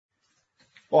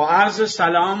با عرض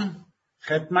سلام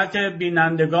خدمت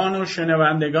بینندگان و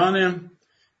شنوندگان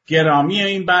گرامی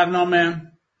این برنامه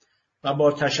و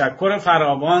با تشکر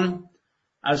فراوان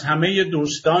از همه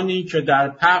دوستانی که در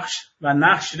پخش و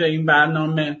نشر این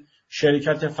برنامه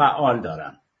شرکت فعال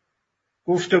دارند.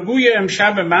 گفتگوی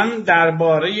امشب من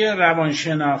درباره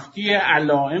روانشناختی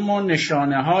علائم و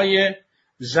نشانه های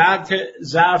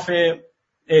ضعف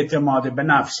اعتماد به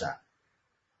نفس است.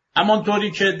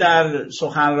 همانطوری که در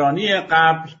سخنرانی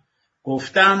قبل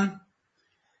گفتم،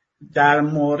 در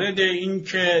مورد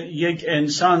اینکه یک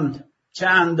انسان چه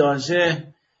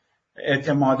اندازه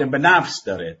اعتماد به نفس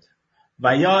دارد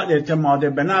و یا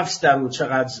اعتماد به نفس در او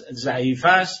چقدر ضعیف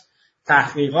است،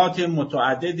 تحقیقات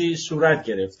متعددی صورت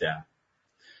گرفته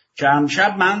که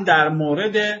امشب من در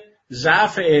مورد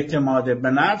ضعف اعتماد به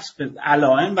نفس،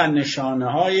 علائم و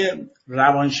نشانه های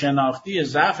روانشناختی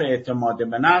ضعف اعتماد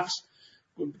به نفس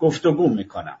گفتگو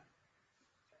میکنم.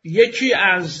 یکی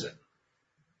از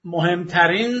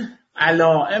مهمترین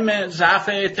علائم ضعف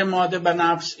اعتماد به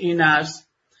نفس این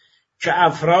است که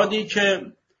افرادی که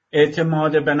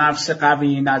اعتماد به نفس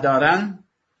قوی ندارن،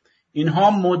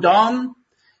 اینها مدام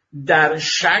در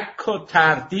شک و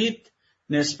تردید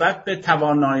نسبت به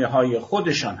توانایی‌های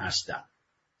خودشان هستند.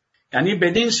 یعنی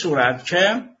بدین صورت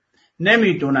که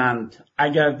نمیدونند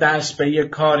اگر دست به یک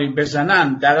کاری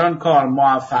بزنند در آن کار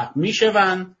موفق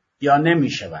میشوند یا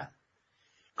نمیشوند.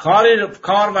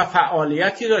 کار و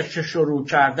فعالیتی را که شروع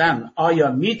کردن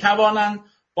آیا میتوانند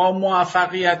با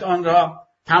موفقیت آن را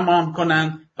تمام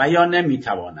کنند و یا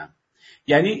نمیتوانند.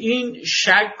 یعنی این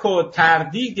شک و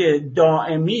تردید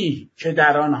دائمی که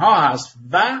در آنها هست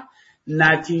و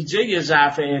نتیجه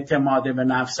ضعف اعتماد به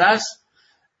نفس است،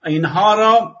 اینها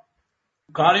را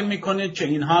کاری میکنه که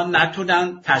اینها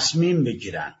نتونن تصمیم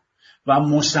بگیرن و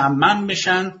مصمم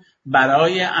بشن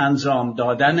برای انجام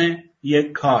دادن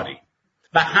یک کاری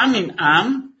و همین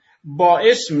امر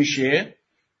باعث میشه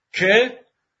که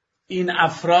این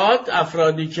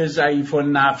افرادی که ضعیف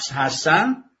النفس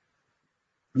هستن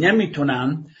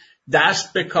نمیتونن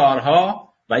دست به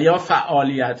کارها و یا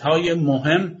فعالیت‌های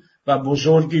مهم و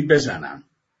بزرگی بزنن،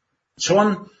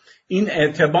 چون این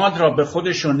اعتماد را به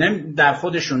در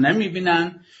خودشون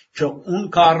نمیبینن که اون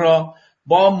کار را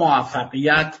با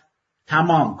موفقیت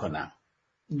تمام کنن.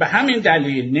 به همین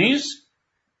دلیل نیز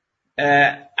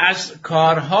از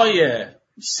کارهای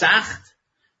سخت،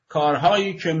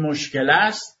 کارهایی که مشکل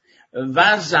است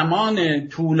و زمان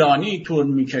طولانی طول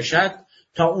میکشد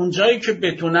تا اونجایی که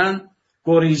بتونن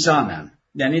گریزانن،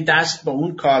 یعنی دست به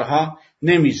اون کارها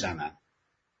نمیزنن.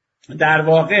 در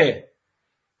واقع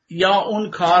یا اون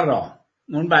کار را،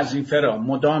 اون وظیفه را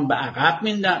مدام به عقب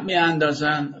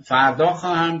میاندازن، فردا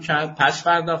خواهم کرد، پس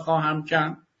فردا خواهم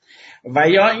کرد، و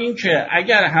یا اینکه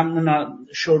اگر همونا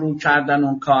شروع کردن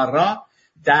اون کار را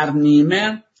در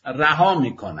نیمه رها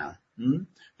میکنن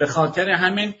به خاطر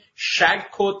همین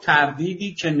شک و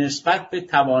تردیدی که نسبت به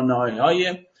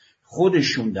توانایی‌های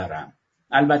خودشون دارن.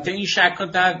 البته این شک و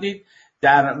تردید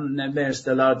در به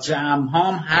اصطلاح جمع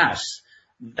هم هست،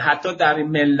 حتی در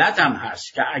ملت هم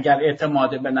هست که اگر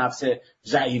اعتماد به نفس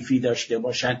ضعیفی داشته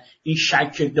باشن این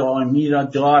شک دائمی را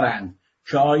دارن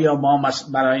که آیا ما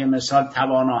برای مثال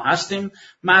توانا هستیم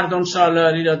مردم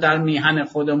سالاری را در میهن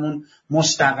خودمون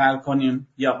مستقر کنیم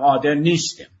یا قادر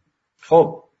نیستیم.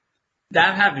 خب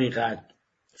در حقیقت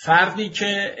فردی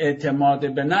که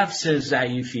اعتماد به نفس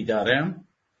ضعیفی داره،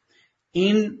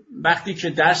 این وقتی که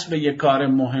دست به یک کار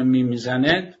مهمی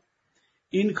میزنه،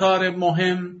 این کار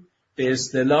مهم به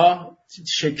اصطلاح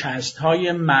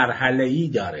شکست‌های مرحله‌ای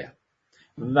داره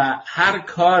و هر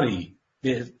کاری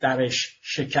درش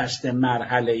شکست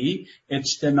مرحله‌ای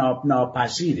اجتناب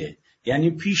ناپذیره، یعنی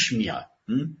پیش میاد.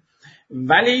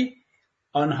 ولی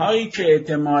آنهایی که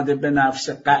اعتماد به نفس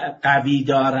قوی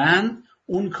دارن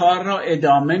اون کار را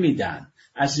ادامه میدن،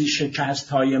 از این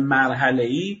شکست‌های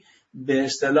مرحله‌ای به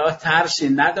اصطلاح ترسی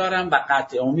ندارن و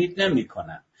قطع امید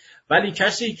نمی‌کنن. ولی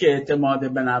کسی که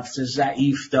اعتماد به نفس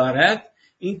ضعیف دارد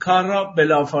این کار را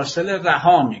بلافاصله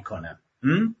رها میکنه.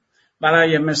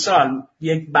 برای مثال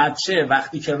یک بچه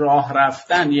وقتی که راه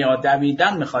رفتن یا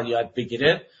دویدن میخواد یاد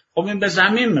بگیره، خب این به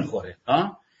زمین میخوره،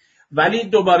 ولی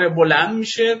دوباره بلند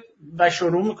میشه و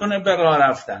شروع میکنه به راه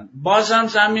رفتن، باز هم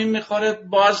زمین میخوره،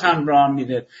 باز هم راه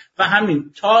میره و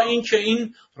همین تا اینکه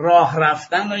این راه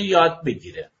رفتن رو یاد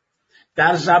بگیره.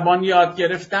 در زبان یاد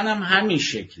گرفتن هم همین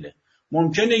شکله.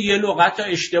 ممکنه یه لغت رو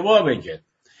اشتباه بگه،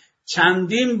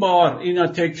 چندین بار اینا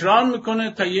تکرار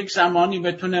میکنه تا یک زمانی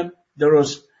بتونه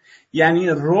درست، یعنی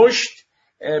رشد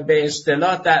به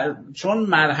اصطلاح چون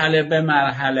مرحله به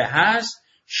مرحله هست،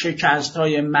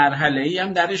 شکست‌های مرحله‌ای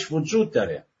هم درش وجود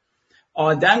داره.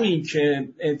 آدمی که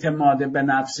اعتماد به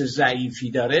نفس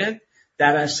ضعیفی داره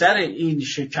در اثر این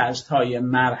شکست‌های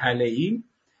مرحله‌ای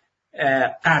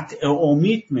قطع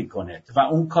امید میکنه و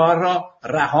اون کار را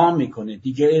رها میکنه،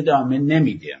 دیگه ادامه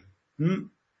نمیده.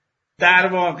 در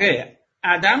واقع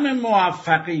عدم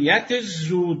موفقیت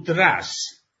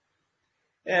زودرس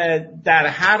در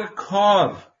هر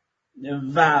کار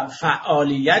و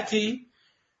فعالیتی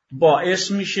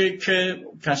باعث میشه که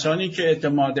کسانی که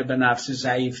اعتماد به نفس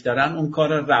ضعیف دارن اون کار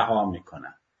را رها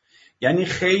میکنن. یعنی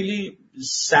خیلی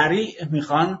سریع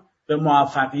میخوان به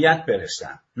موفقیت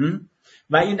برسن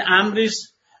و این امری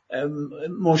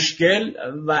مشکل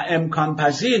و امکان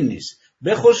پذیر نیست،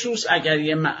 به خصوص اگر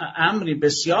یه امری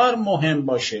بسیار مهم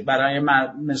باشه. برای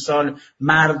مثال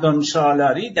مردم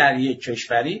سالاری در یک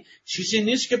کشوری چیزی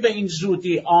نیست که به این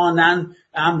زودی آنن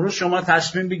امروز شما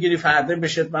تصمیم بگیری فردا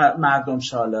بشه مردم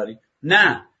سالاری.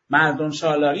 نه، مردم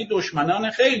سالاری دشمنان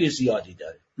خیلی زیادی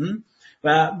داره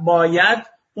و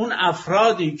باید اون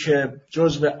افرادی که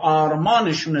جزو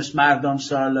آرمانشون است مردم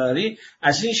سالاری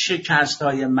از این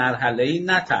شکست‌های مرحله‌ای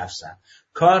نترسن،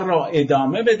 کار را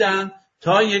ادامه بدن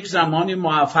تا یک زمانی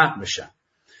موفق بشن.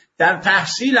 در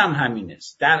تحصیل هم همین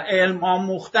است، در علم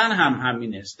آموختن هم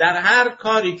همین است، در هر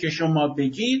کاری که شما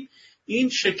بگید این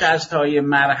شکست‌های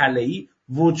مرحله‌ای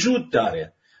وجود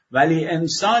داره، ولی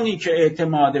انسانی که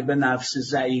اعتماد به نفس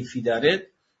ضعیفی داره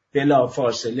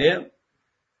بلافاصله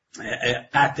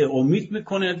قطع امید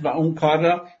میکنه و اون کار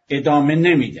را ادامه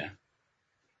نمیده.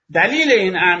 دلیل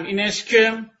این امر این است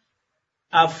که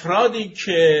افرادی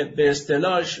که به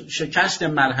اصطلاح شکست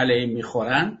مرحله‌ای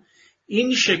میخورن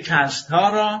این شکست ها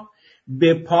را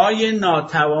به پای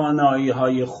ناتوانایی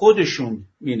های خودشون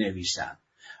مینویسن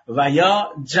و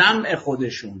یا جمع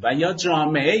خودشون و یا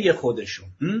جامعه خودشون.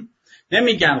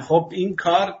 نمیگن خب این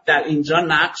کار در اینجا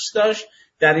نقص داشت،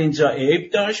 در اینجا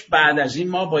عیب داشت، بعد از این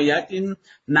ما باید این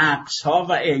نقص ها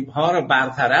و عیب ها رو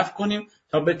برطرف کنیم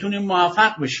تا بتونیم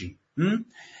موفق بشیم.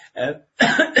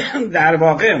 در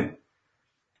واقع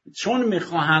چون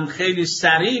میخواهند خیلی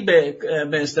سریع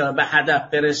به هدف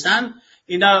برسن،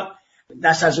 اینا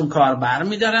دست از اون کار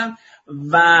برمیدارن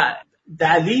و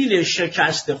دلیل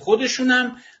شکست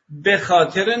خودشونم به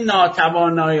خاطر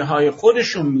ناتوانایی های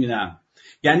خودشون میدن.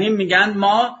 یعنی میگن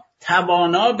ما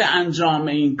توانا به انجام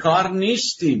این کار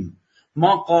نیستیم،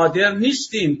 ما قادر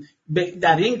نیستیم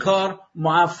در این کار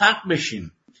موفق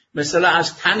بشیم. مثلا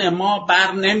از تن ما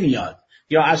بر نمیاد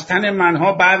یا از تن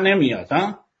منها بر نمیاد.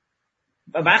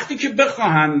 وقتی که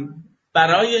بخواهن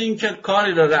برای اینکه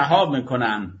کاری رو رها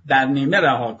میکنن در نیمه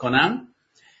رها کنن،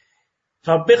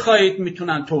 تا بخواید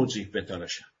میتونن توجیه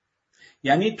بتراشن.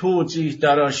 یعنی توجیه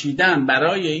دراشیدن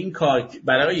برای این کار،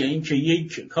 برای اینکه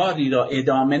یک کاری را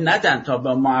ادامه ندن تا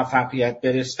به موفقیت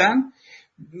برسن،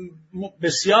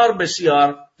 بسیار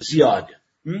بسیار زیاده.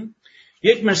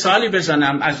 یک مثالی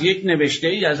بزنم از یک نوشته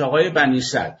ای از آقای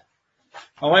بنفس.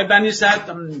 آقای بنفس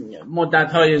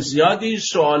مدت‌های زیادی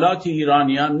سوالات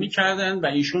ایرانیان می‌کردن و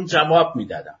ایشون جواب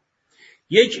می‌دادن.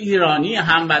 یک ایرانی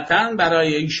هموطن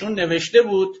برای ایشون نوشته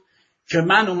بود که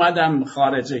من اومدم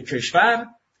خارج کشور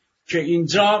که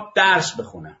اینجا درس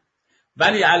بخونم،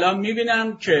 ولی الان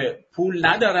می‌بینم که پول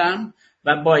ندارم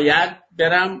و باید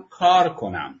برم کار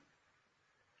کنم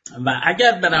و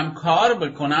اگر برم کار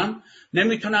بکنم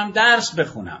نمیتونم درس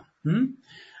بخونم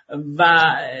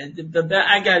و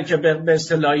اگر که به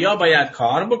اصطلاح یا باید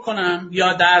کار بکنم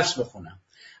یا درس بخونم.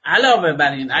 علاوه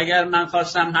بر این اگر من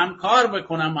خواستم هم کار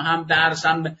بکنم و هم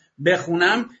درسم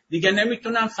بخونم دیگه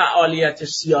نمیتونم فعالیت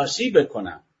سیاسی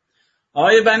بکنم.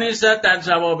 آقای بنفس در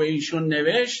جواب ایشون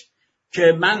نوشت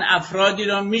که من افرادی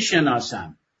را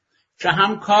میشناسم که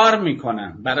هم کار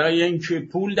میکنن برای اینکه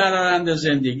پول درآورند و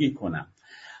زندگی کنن،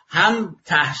 هم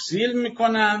تحصیل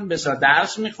میکنن، بسیار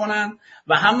درس میخونن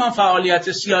و هم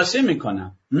فعالیت سیاسی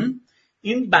میکنن.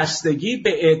 این بستگی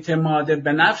به اعتماد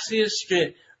به نفسی است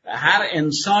که هر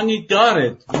انسانی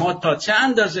داره. ما تا چه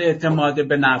اندازه اعتماد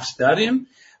به نفس داریم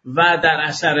و در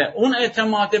اثر اون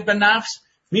اعتماد به نفس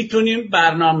میتونیم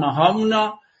برنامه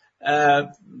هامونو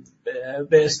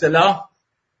به اصطلاح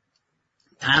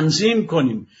تنظیم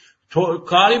کنیم،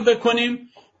 کاری بکنیم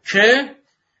که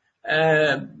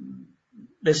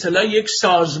به اصطلاح یک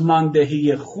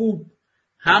سازماندهی خوب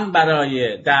هم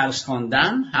برای درس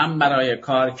خواندن، هم برای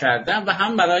کار کردن و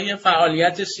هم برای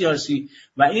فعالیت سیاسی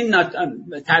و این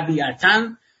طبیعتاً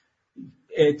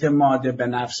اعتماد به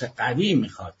نفس قوی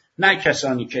میخواد، نه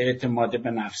کسانی که اعتماد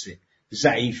به نفس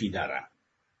ضعیفی دارن.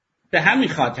 به همین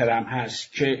خاطرم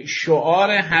هست که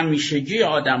شعار همیشگی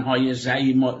آدم‌های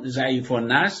ضعیف و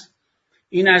نس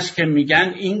این است که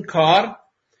میگن این کار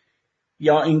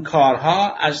یا این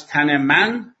کارها از تن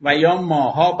من و یا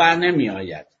ماها بر نمی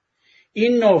آید.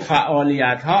 این نوع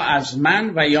فعالیت ها از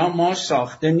من و یا ما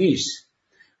ساخته نیست.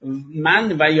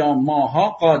 من و یا ماها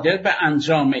قادر به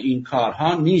انجام این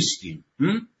کارها نیستیم.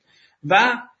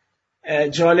 و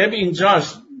جالب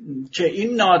اینجاست که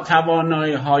این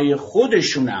ناتوانایی های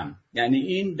خودشونم، یعنی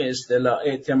این به اصطلاح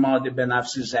اعتماد به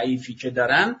نفس ضعیفی که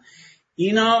دارن،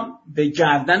 اینا به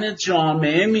گردن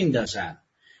جامعه میندازن،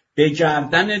 به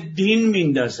گردن دین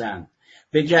میندازن،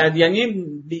 یعنی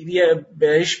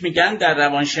بهش میگن در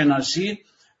روانشناسی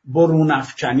برون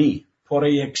افکنی،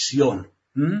 پرویکسیون.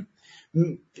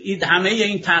 همه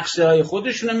این تقصیه های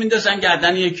خودشونو میندازن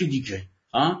گردن یکی دیگه،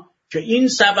 که این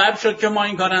سبب شد که ما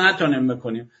این کارو نتونیم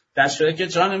بکنیم، در صورتی که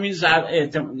جانم این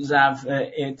ضعف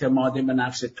اعتماد به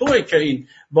نفس توئه که این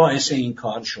باعث این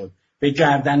کار شد. به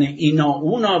گردن اینا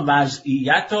اونا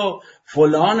وضعیت و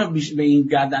فلان و به این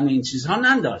گردن این چیزها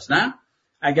ننداز. نه،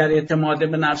 اگر اعتماد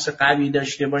به نفس قوی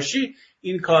داشته باشی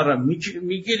این کار رو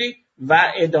میگیری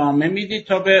و ادامه میدی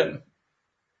تا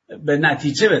به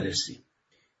نتیجه برسی.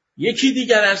 یکی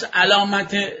دیگر از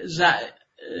علامت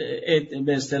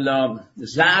به اصطلاح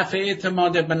ضعف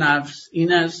اعتماد به نفس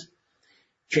این است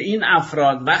که این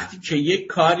افراد وقتی که یک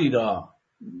کاری را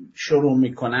شروع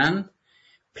میکنند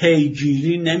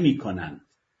پیگیری نمیکنند،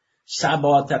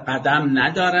 ثبات قدم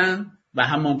ندارند و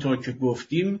همانطور که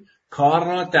گفتیم کار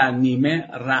را در نیمه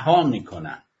رها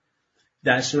میکنند.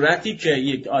 در صورتی که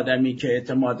یک آدمی که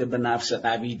اعتماد به نفس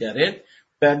قوی داره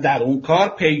در اون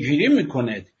کار پیگیری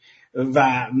میکنه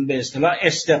و به اصطلاح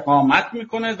استقامت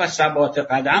میکنه و ثبات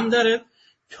قدم داره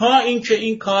تا اینکه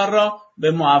این کار را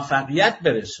به موفقیت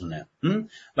برسونه.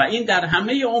 و این در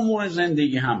همه امور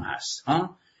زندگی هم هست،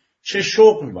 چه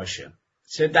شغل باشه،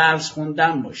 چه درس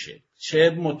خوندن باشه، چه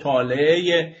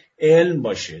مطالعه علم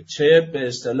باشه، چه به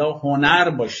اصطلاح هنر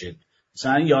باشه،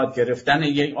 مثلا یاد گرفتن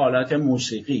یک آلات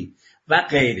موسیقی و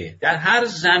غیره. در هر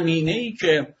زمینه‌ای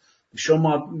که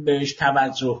شما بهش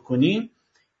توجه کنین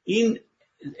این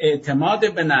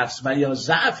اعتماد به نفس و یا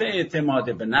ضعف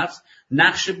اعتماد به نفس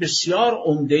نقش بسیار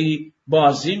عمده‌ای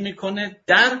بازی میکنه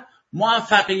در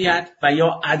موفقیت و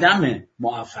یا عدم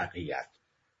موفقیت.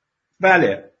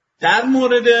 بله، در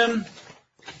مورد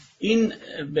این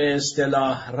به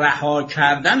اصطلاح رها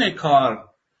کردن کار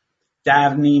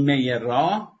در نیمه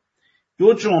راه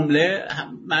دو جمله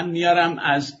من میارم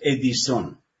از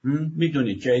ادیسون.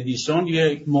 میدونید که ادیسون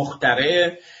یک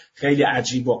مخترع خیلی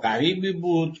عجیب و غریبی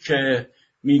بود که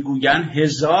میگوین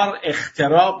 1000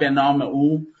 اختراع به نام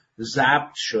او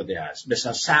ضبط شده است،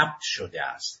 مثلا ثبت شده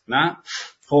است. نه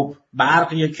خب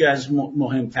برق یکی از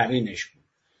مهمترینش بود.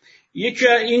 یکی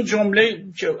این جمله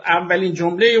که اولین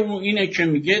جمله او اینه که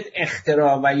میگه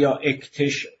اختراع و یا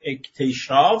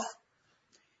اکتشاف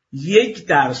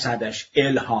 1%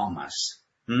 الهام است،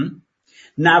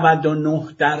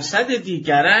 99%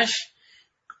 دیگرش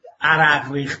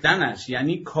عرق ریختن است،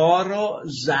 یعنی کار رو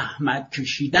زحمت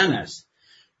کشیدن است.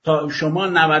 تا شما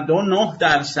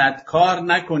 99% کار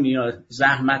نکنی یا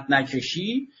زحمت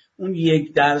نکشی، اون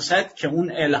 1% که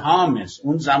اون الهام است،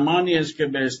 اون زمانی است که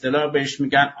به اصطلاح بهش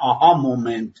میگن آها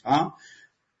مومنت،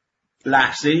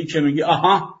 لحظه ای که میگی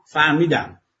آها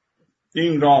فهمیدم،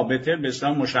 این رابطه به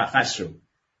اصطلاح مشخص شد.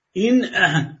 این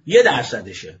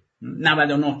 1%شه،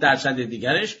 99%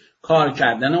 دیگرش کار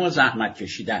کردن و زحمت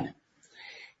کشیدنه.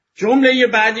 جمله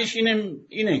بعدیش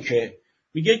اینه که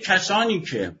میگه کسانی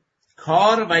که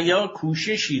کار و یا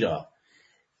کوششی را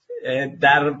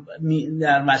در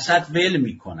وسط ول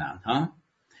میکنن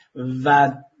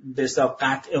و به اصطلاح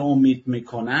قطع امید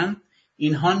میکنن،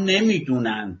 اینها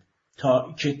نمیدونن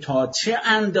تا چه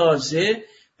اندازه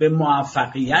به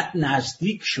موفقیت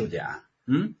نزدیک شده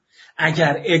اند.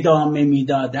 اگر ادامه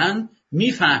میدادن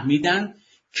میفهمیدن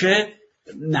که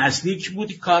نزدیک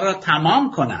بودی کار را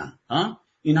تمام کنن.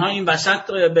 اینها این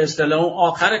وسط به اصطلاح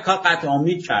آخر کار قطع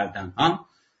امید کردن.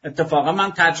 اتفاقا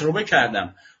من تجربه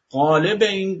کردم غالب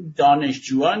این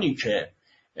دانشجوانی که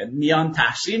میان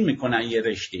تحصیل میکنن یه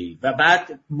رشته‌ای و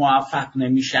بعد موفق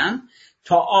نمیشن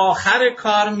تا آخر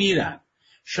کار میرن،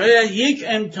 شاید یک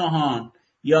امتحان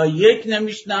یا یک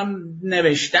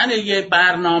نوشتن یه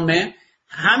برنامه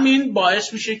همین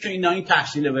باعث میشه که اینا این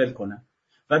تحصیل ول کنن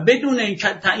و بدون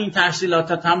این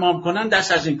تحصیلات تمام کنن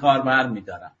دست از این کار بر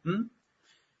میدارن.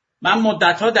 من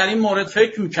مدتها در این مورد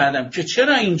فکر میکردم که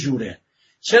چرا اینجوره،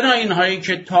 چرا اینهایی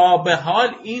که تا به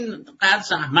حال این قدر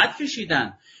زحمت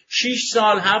کشیدن 6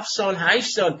 سال 7 سال 8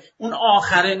 سال اون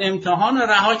آخرین امتحان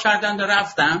رها کردن و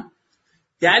رفتن.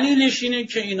 دلیلش اینه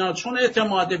که اینا چون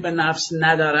اعتماد به نفس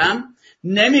ندارن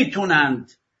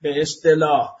نمیتونند به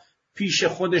اصطلاح پیش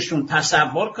خودشون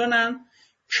تصور کنن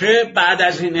که بعد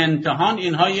از این امتحان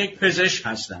اینها یک پزشک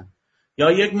هستن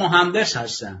یا یک مهندس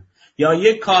هستن یا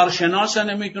یک کارشناس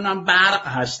نمیدونم برق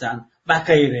هستن و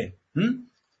غیره.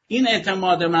 این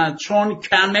اعتماد من چون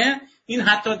کمه این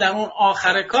حتی در اون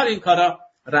آخر کار این کارا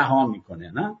رها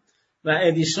میکنه، نه؟ و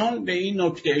ادیسون به این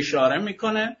نکته اشاره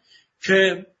میکنه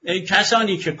که ای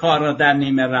کسانی که کار را در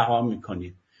نیمه رها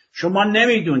میکنید، شما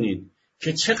نمیدونید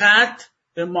که چقدر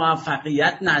به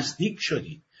موفقیت نزدیک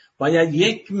شدید. باید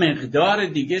یک مقدار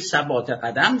دیگه ثبات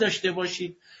قدم داشته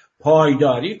باشید،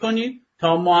 پایداری کنید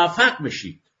تا موفق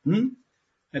بشید.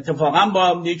 اتفاقا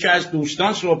با یکی از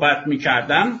دوستان صحبت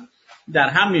میکردم در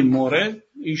همین مورد.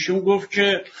 ایشون گفت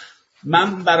که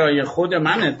من برای خود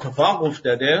من اتفاق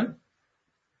افتاده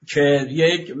که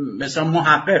یک مثلا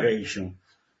محقق ایشون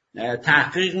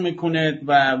تحقیق میکنه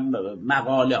و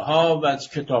مقاله ها و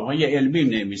کتاب های علمی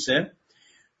نمیسه.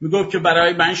 میگفت که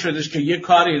برای من شدش که یک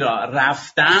کاری را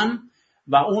رفتم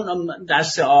و اون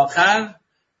دست آخر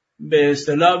به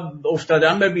اصطلاح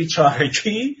افتادم به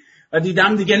بیچارگی و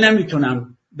دیدم دیگه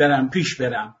نمیتونم پیش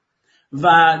برم و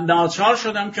ناچار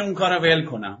شدم که اون کار رو ول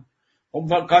کنم.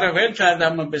 کار رو ول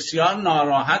کردم و بسیار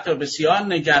ناراحت و بسیار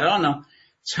نگرانم.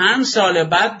 چند سال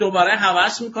بعد دوباره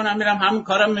هوس میکنم میرم همون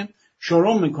کارم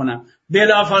شروع میکنم،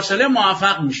 بلافاصله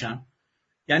موفق میشم.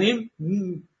 یعنی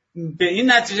به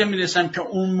این نتیجه میرسم که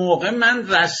اون موقع من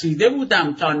رسیده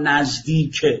بودم تا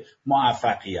نزدیک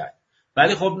موفقیت،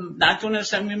 ولی خب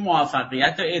نتونستم این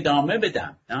موفقیت رو ادامه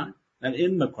بدم.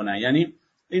 این میکنه. یعنی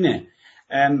اینه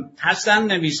هستن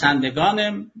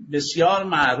نویسندگان بسیار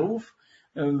معروف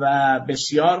و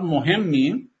بسیار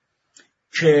مهمی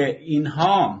که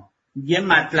اینها یه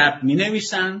مطلب می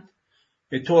نویسند،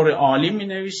 به طور عالی می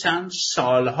نویسند،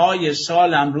 سالهای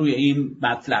سالم روی این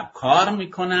مطلب کار می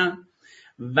کنند،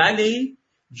 ولی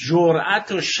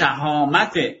جرأت و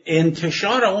شهامت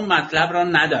انتشار اون مطلب را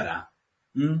ندارن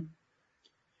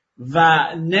و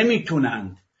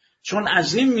نمیتونند، چون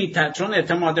چون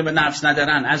اعتماد به نفس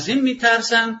ندارن، از این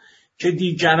میترسن که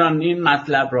دیگران این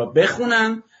مطلب را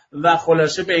بخونن و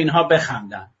خلاصه به اینها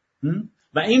بخندن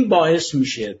و این باعث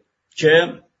میشه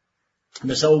که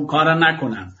مثلا اون کارا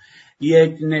نکنن.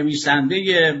 یک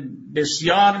نویسنده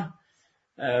بسیار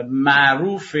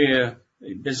معروف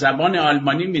به زبان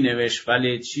آلمانی می نوشت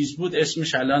ولی چیز بود،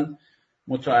 اسمش الان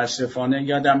متاسفانه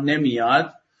یادم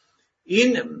نمیاد.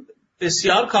 این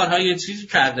بسیار کارهای چیزی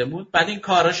کرده بود، بعد این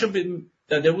کاراشو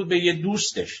داده بود به یه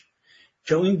دوستش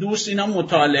که این دوست اینا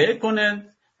مطالعه کنه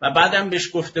و بعدم بهش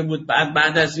گفته بود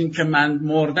بعد از این که من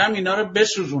مردم اینا رو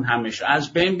بسوزون، همش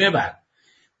از بین ببر.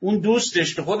 اون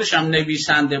دوستش که خودش هم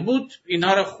نویسنده بود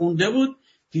اینا رو خونده بود،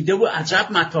 دیده بود عجب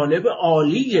مطالب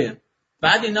عالیه،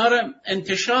 بعد اینا رو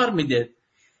انتشار میده.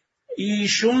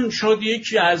 ایشون شد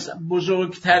یکی از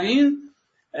بزرگترین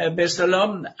به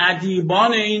اصطلاح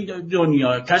ادیبان این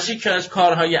دنیا، کسی که از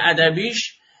کارهای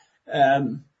ادبیش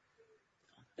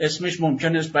اسمش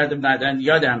ممکن است بعداً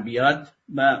یادم بیاد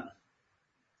و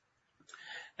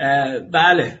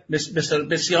بله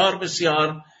بسیار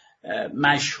بسیار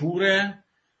مشهوره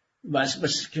و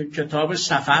کتاب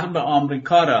سفر به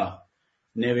آمریکا را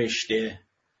نوشته.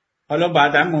 حالا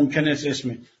بعدا ممکن است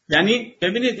اسم، یعنی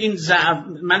ببینید این ضعف،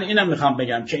 من اینم میخوام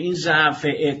بگم که این ضعف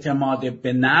اعتماد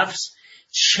به نفس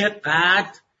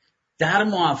چقدر در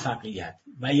موفقیت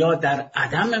و یا در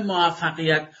عدم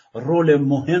موفقیت رول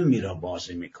مهمی را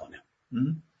بازی میکنه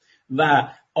و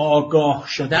آگاه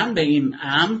شدن به این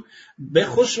امر به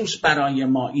خصوص برای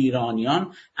ما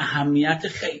ایرانیان اهمیت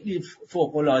خیلی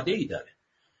فوق‌العاده‌ای داره.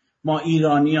 ما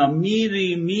ایرانی‌ها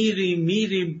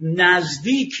میری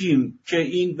نزدیکیم که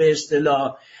این به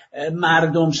اصطلاح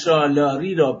مردم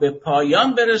سالاری را به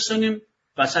پایان برسونیم،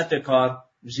 وسط کار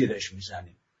زیرش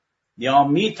میزنیم، یا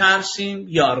میترسیم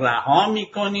یا رها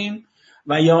میکنیم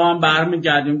و یا هم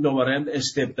برمیگردیم دوباره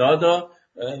استبداد و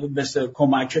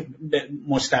کمک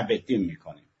مستبدین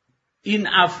میکنیم. این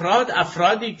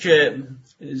افرادی که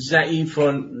ضعیف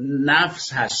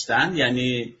النفس هستند،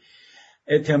 یعنی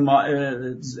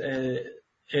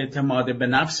اعتماد به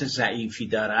نفس ضعیفی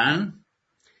دارن،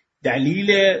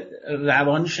 دلیل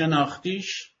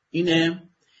روانشناختیش اینه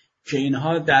که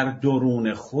اینها در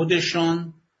درون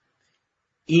خودشون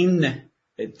این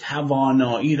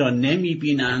توانایی را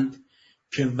نمیبینند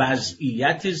که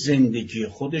وضعیت زندگی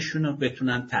خودشون رو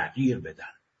بتونن تغییر بدن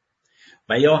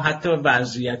و یا حتی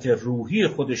وضعیت روحی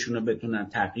خودشون رو بتونن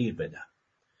تغییر بدن.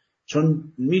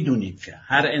 چون میدونید که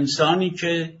هر انسانی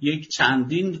که یک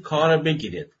چندین کار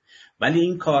بگیرد ولی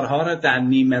این کارها را در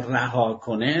نیمه رها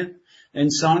کنه،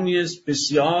 انسانی است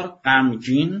بسیار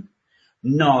غمگین،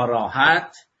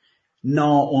 ناراحت،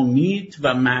 ناامید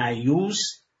و مایوس،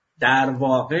 در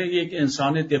واقع یک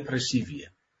انسان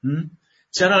دپرسیویه.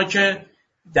 چرا که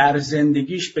در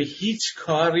زندگیش به هیچ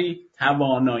کاری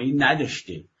توانایی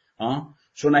نداشته.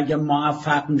 چون اگه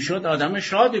موفق میشد آدم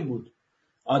شادی بود،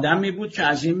 آدمی بود که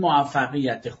از این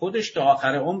موفقیت خودش تا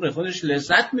آخر عمر خودش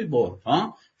لذت می‌برد،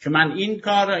 که من این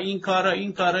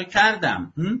کارا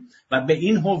کردم و به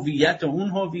این هویت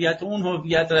اون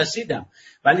هویت رسیدم،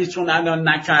 ولی چون الان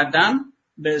نکردم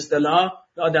به اصطلاح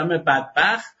آدم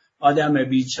بدبخت، آدم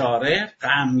بیچاره،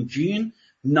 غمگین،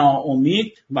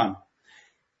 ناامید.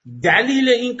 دلیل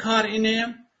این کار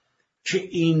اینه که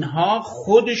اینها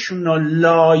خودشون رو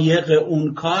لایق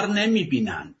اون کار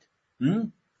نمیبینند.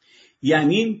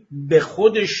 یعنی به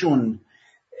خودشون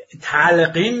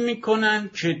تلقین میکنن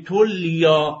که تو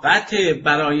لیاقت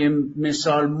برای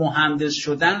مثال مهندس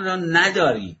شدن را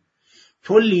نداری،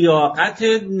 تو لیاقت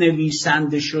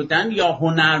نویسنده شدن یا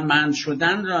هنرمند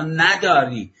شدن را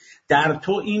نداری، در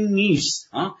تو این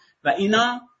نیست. و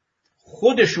اینا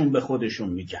خودشون به خودشون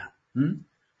میگن.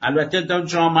 البته در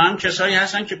جامعه هم کسایی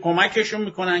هستن که کمکشون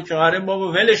میکنن که آره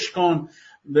بابا ولش کن،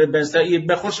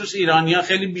 به خصوص ایرانی‌ها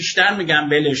خیلی بیشتر میگن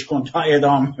ولش کن تا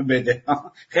ادامه بده،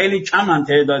 خیلی کمن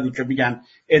تعدادی که میگن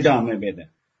ادامه بده.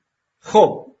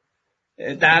 خب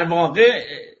در واقع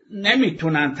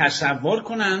نمیتونن تصور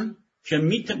کنن که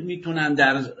میتونن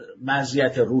در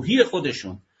وضعیت روحی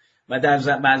خودشون و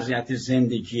در وضعیت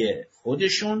زندگی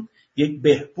خودشون یک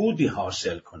بهبودی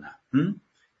حاصل کنن.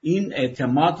 این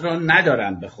اعتماد را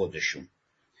ندارن به خودشون.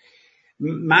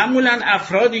 معمولا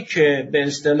افرادی که به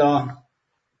اصطلاح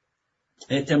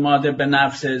اعتماد به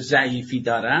نفس ضعیفی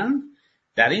دارن،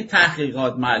 در این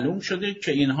تحقیقات معلوم شده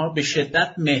که اینها به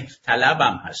شدت مهرطلب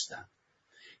هم هستن.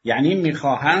 یعنی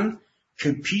میخواهند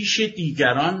که پیش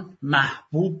دیگران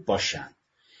محبوب باشن،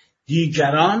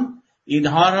 دیگران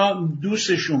اینها را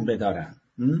دوستشون بدارن.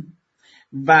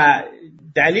 و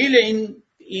دلیل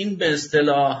این به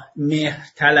اصطلاح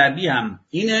مهرطلبی هم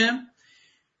اینه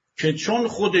که چون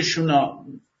خودشونا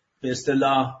به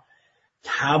اصطلاح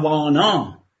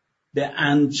توانا به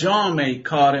انجام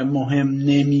کار مهم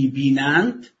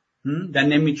نمیبینند،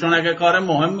 چون اگه کار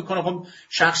مهم میکنه خب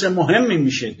شخص مهمی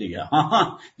میشه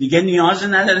دیگه نیاز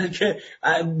نداره که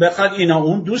بخواد اینا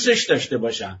اون دوستش داشته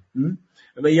باشن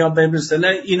و یا به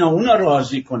اصطلاح اینا اون رو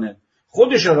راضی کنه،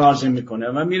 خودش رو راضی میکنه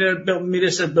و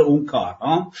میرسه به اون کار.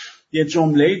 یه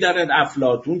جمله‌ای داره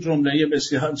افلاطون، جمله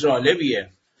بسیار جالبیه،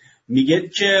 میگه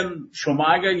که شما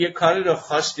اگر یه کاری رو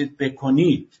خواستید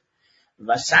بکنید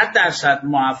و 100%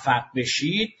 موفق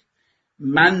بشید،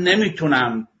 من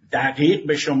نمیتونم دقیق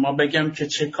به شما بگم که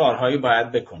چه کارهایی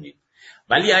باید بکنید،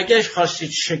 ولی اگر خواستید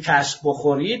شکست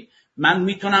بخورید من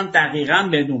میتونم دقیقاً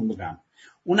بدون بگم.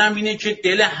 اونم اینه که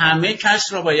دل همه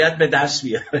کس رو باید به دست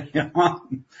بیاره.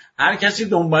 هر کسی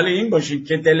دنبال این باشید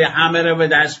که دل همه رو به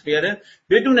دست بیاره،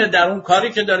 بدون در اون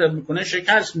کاری که داره میکنه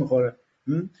شکست میخوره.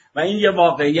 و این یه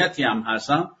واقعیتی هم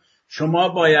هست. شما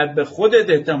باید به خودت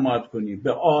اعتماد کنی،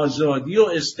 به آزادی و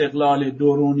استقلال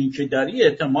درونی که داری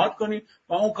اعتماد کنی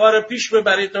و اون کار پیش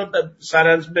ببری تا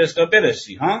سر بستا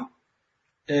برسی.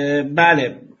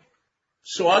 بله،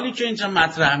 سوالی که اینجا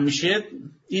مطرح میشه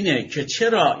اینه که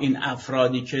چرا این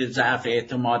افرادی که ضعف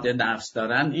اعتماد نفس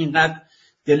دارن اینقدر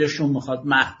دلشون میخواد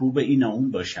محبوب این و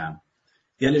اون باشن،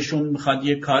 دلشون میخواد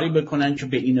یه کاری بکنن که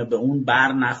به این و به اون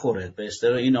بر نخوره، به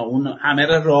اصطلاح این و اون همه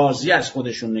را راضی از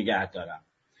خودشون نگه دارن.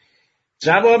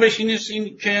 جوابش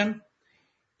این که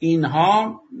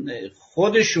اینها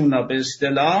خودشون را به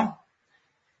اصطلاح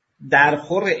در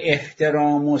خور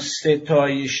احترام و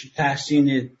ستایش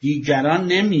تحسین دیگران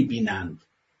نمیبینند،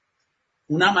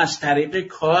 اونم از طریق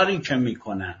کاری که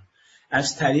میکنن،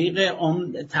 از طریق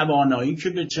اون توانایی که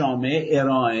به جامعه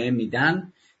ارائه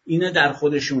میدن، اینه در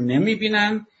خودشون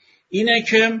نمیبینن. اینه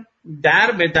که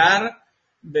در به در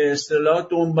به اصطلاح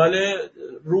دنبال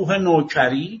روح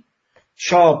نوکری،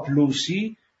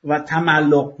 چاپلوسی و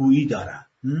تملق‌گویی دارن.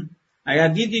 اگر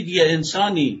دیدید یه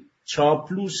انسانی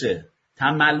چاپلوسه،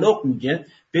 تملق میگه،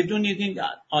 بدونید این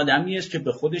آدمی است که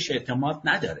به خودش اعتماد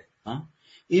نداره.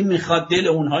 این میخواد دل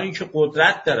اونهایی که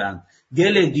قدرت دارن،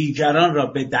 دل دیگران را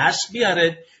به دست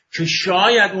بیاره که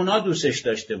شاید اونا دوستش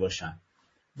داشته باشن.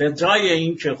 به جای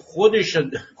اینکه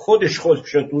خودش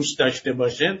رو دوست داشته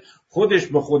باشه، خودش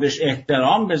به خودش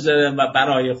احترام بذاره و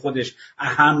برای خودش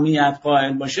اهمیت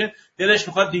قائل باشه، دلش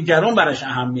میخواد دیگران براش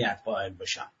اهمیت قائل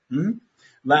باشن.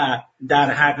 و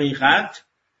در حقیقت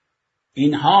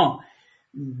اینها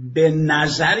به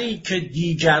نظری که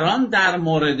دیگران در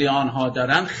مورد آنها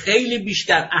دارن خیلی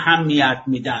بیشتر اهمیت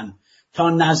میدن تا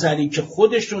نظری که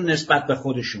خودشون نسبت به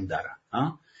خودشون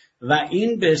دارن. و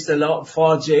این به اصطلاح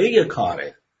فاجعه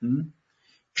کاره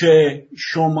که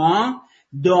شما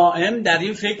دائم در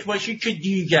این فکر باشی که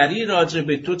دیگری راجع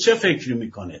به تو چه فکری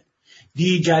میکنه،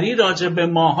 دیگری راجع به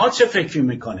ماها چه فکری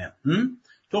میکنه.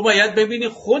 تو باید ببینی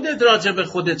خودت راجع به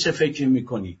خودت چه فکری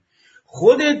میکنی،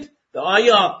 خودت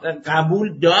آیا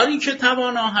قبول داری که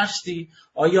توانا هستی؟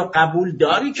 آیا قبول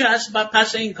داری که از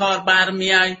پس این کار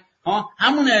برمیای؟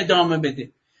 همون ادامه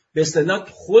بده. به اصطلاح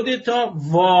خودتا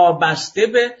وابسته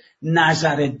به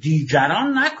نظر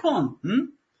دیگران نکن.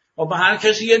 با هر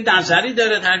کسی یه نظری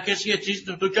داره، هر کسی یه چیز،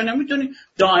 تو که نمیتونی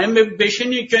دائم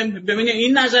بشینی که ببینی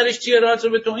این نظرش چیه راجع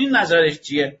به تو، این نظرش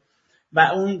چیه. و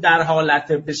اون در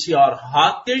حالت بسیار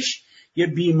حادش یه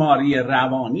بیماری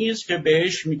روانی است که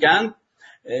بهش میگن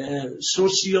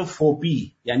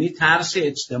سوسیوفوبی، یعنی ترس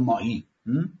اجتماعی.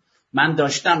 من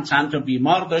داشتم چند تا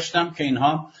بیمار داشتم که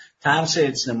اینها ترس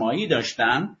اجتماعی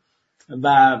داشتن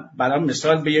و برای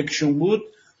مثال به یکشون بود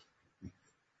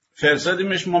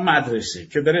فرستادیمش ما مدرسه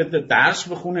که بره درس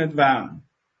بخونه و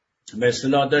به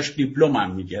اصطلاح داشت دیپلم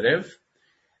هم میگرفت.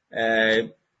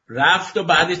 رفت و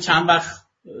بعد چند وقت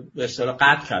به اصطلاح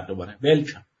قطع کرد، دوباره ول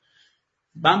کرد.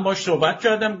 من باش صحبت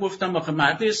کردم، گفتم آخه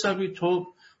مرد حسابی تو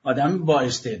آدم با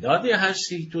استعدادی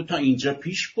هستی، تو تا اینجا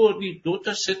پیش بردی، 2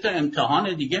 تا 3 تا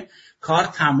امتحان دیگه کار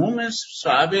تمومه،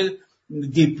 صاحب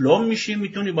دیپلم میشی،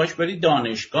 میتونی باش بری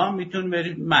دانشگاه، میتونی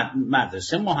بری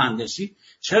مدرسه مهندسی،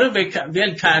 چرا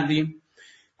ول کردی؟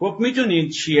 گفت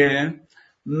میدونید چیه؟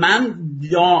 من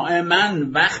دائما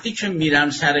وقتی که میرم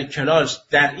سر کلاس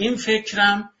در این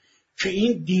فکرم که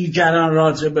این دیگران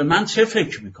راجع به من چه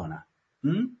فکر میکنن.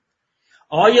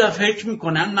 آیا فکر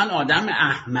میکنن من آدم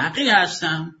احمقی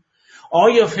هستم؟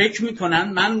 آیا فکر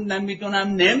میکنن من نمیدونم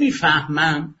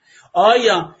نمیفهمم؟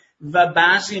 آیا و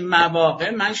بعضی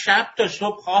مواقع من شب تا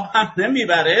صبح خوابم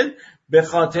نمیبره به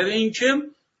خاطر اینکه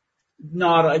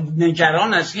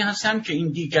نگران از این هستم که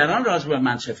این دیگران راجع به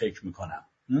من چه فکر میکنم.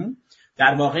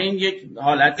 در واقع این یک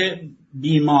حالت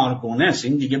بیمارگونه است،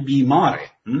 این دیگه بیماره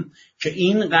که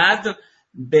اینقدر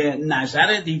به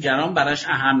نظر دیگران براش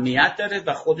اهمیت داره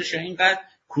و خودش اینقدر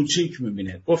کوچیک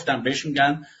میبینه. گفتم بهش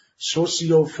میگن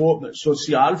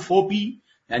سوسیال فوبی،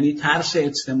 یعنی ترس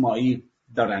اجتماعی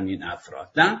دارن این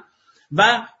افراد، نه؟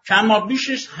 و کما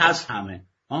بیشش هست همه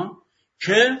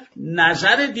که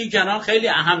نظر دیگران خیلی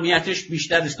اهمیتش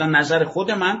بیشتر است تا نظر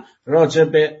خود من راجع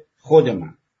به خود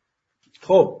من.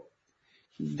 خب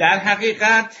در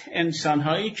حقیقت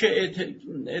انسان‌هایی که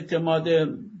اعتماد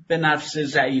به نفس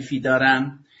ضعیفی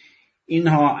دارن،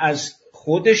 اینها از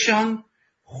خودشان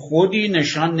خودی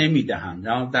نشان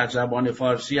نمیدهند. در زبان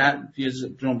فارسی یه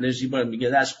جمله زیبا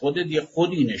میگه از خودت یه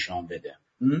خودی نشان بده.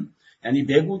 یعنی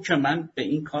بگو که من به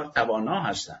این کار توانا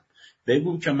هستم،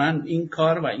 بگو که من این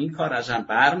کار و این کار ازم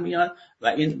برمیاد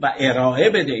و ارائه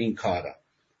بده این کارا.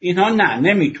 اینها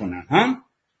نمیتونن.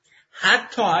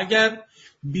 حتی اگر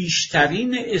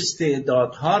بیشترین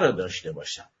استعدادها را داشته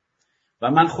باشن.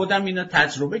 و من خودم اینو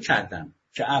تجربه کردم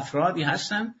که افرادی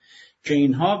هستن که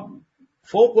اینها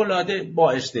فوق‌العاده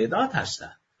با استعداد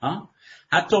هستن،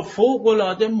 حتی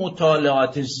فوق‌العاده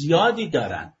مطالعات زیادی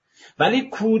دارن، ولی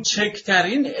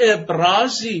کوچکترین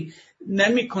ابرازی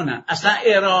نمی کنن، اصلا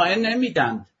ارائه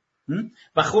نمیدن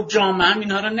و خب جامعه هم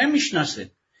اینها را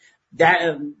نمیشناسه.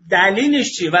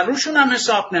 دلیلش چیه؟ و روشون هم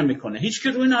حساب نمیکنه، هیچ که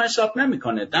روی اینا حساب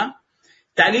نمیکنه.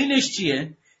 دلیلش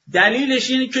چیه؟ دلیلش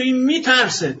اینه که این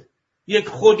میترسه یک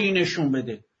خودی نشون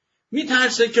بده،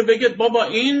 میترسه که بگه بابا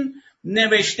این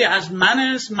نوشته از من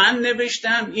است، من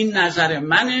نوشتم، این نظر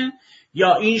منه،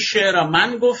 یا این شعر را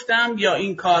من گفتم، یا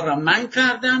این کار را من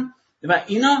کردم و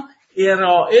اینا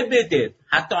ارائه بده.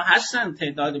 حتی هستن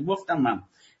تعدادی، گفتم من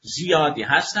زیادی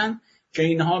هستن که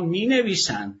اینها می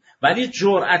نویسن ولی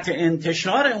جرأت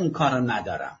انتشار اون کار را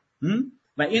ندارن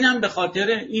و اینم به خاطر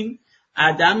این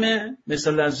عدم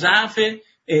مثلا ضعف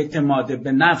اعتماد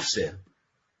به نفسه.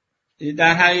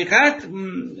 در حقیقت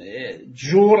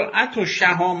جرأت و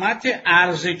شهامت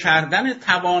عرضه کردن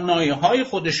توانایی‌های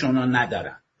خودشون رو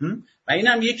ندارن و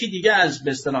اینم یکی دیگه از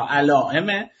به اصطلاح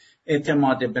علائم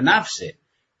اعتماد به نفسه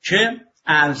که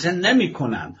عرضه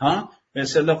نمی‌کنن به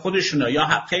اصطلاح خودشون.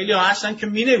 یا خیلی ها هستن که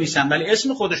می‌نویسن ولی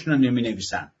اسم خودشون رو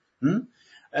نمی‌نویسن.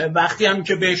 وقتی هم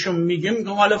که بهشون میگیم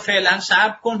حالا فعلا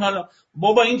صبر کن، حالا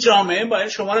بابا این جامعه باید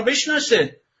شما رو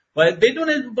بشناسه، باید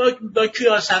بدونه با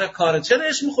کیا سر کاره، چرا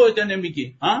اسم خودت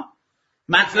نمیگی؟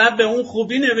 مطلب به اون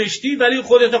خوبی نوشتی ولی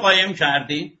خودت قایم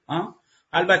کردی.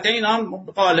 البته اینا هم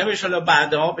غالبش حالا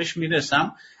بعدها بهش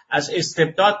میرسم از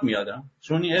استبداد میادم،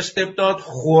 چون این استبداد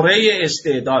خوره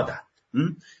استعدادن.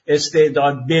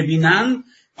 استعداد ببینن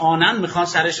آنن میخوان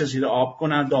سرش زیر آب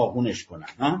کنن، داغونش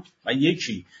کنن و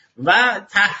یکی و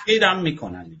تحقیرم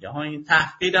میکنن دیگه. این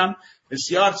تحقیرم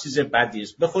بسیار چیز بدی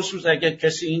است، به خصوص اگر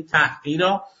کسی این تحقیر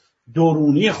را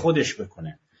درونی خودش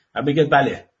بکنه و بگه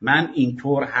بله من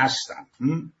اینطور هستم.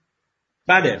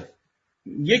 بله،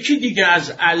 یکی دیگه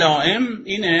از علائم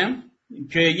اینه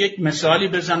که یک مثالی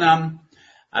بزنم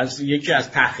از یکی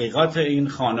از تحقیقات این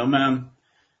خانم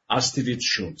آسترید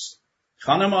شولز.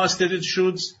 خانم آسترید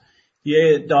شولز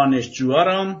یه دانشجوها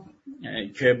را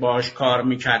که باش کار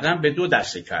میکردن به 2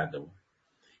 دسته کرده بود.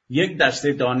 یک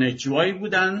دسته دانشجوهایی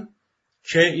بودن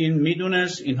که این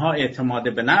میدونست اینها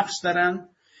اعتماد به نفس دارن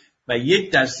و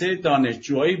یک دسته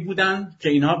دانشجوهایی بودن که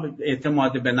اینها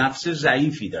اعتماد به نفس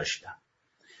ضعیفی داشتن.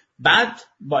 بعد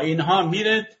با اینها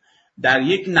میره در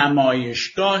یک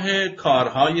نمایشگاه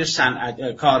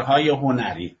کارهای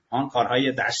هنری،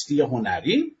 کارهای دستی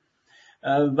هنری،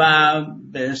 و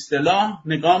به اصطلاح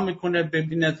نگاه میکنه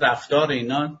ببینه رفتار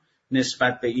اینا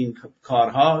نسبت به این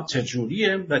کارها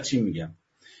چجوریه و چی میگن.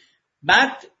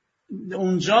 بعد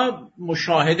اونجا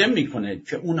مشاهده میکنه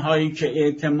که اونهایی که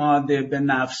اعتماد به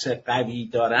نفس قوی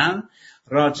دارن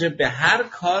راجع به هر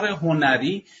کار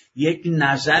هنری یک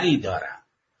نظری دارن،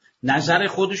 نظر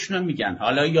خودشونو میگن،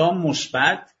 حالا یا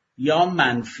مثبت یا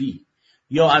منفی،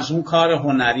 یا از اون کار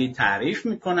هنری تعریف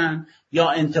میکنن یا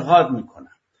انتقاد میکنن،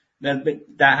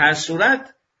 در هر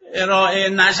صورت ارائه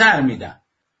نظر میدن.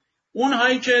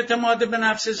 اونهایی که اعتماد به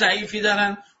نفس ضعیفی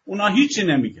دارن اونا هیچی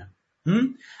نمیگن،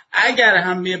 اگر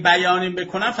هم یه بیانی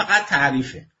بکنن فقط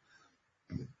تعریفه،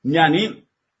 یعنی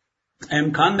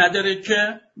امکان نداره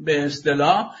که به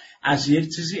اصطلاح از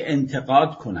یک چیزی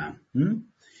انتقاد کنن.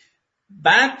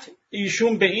 بعد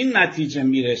ایشون به این نتیجه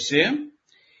میرسه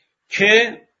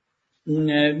که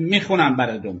میخونم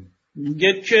براتون،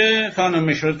 میگه که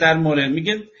خانمش رو در مورد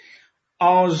میگه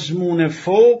آزمون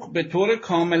فوق به طور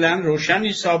کاملا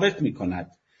روشنی ثابت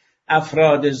میکند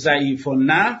افراد ضعیف و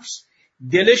نفس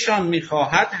دلشان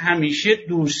میخواهد همیشه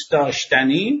دوست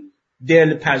داشتنی،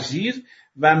 دلپذیر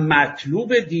و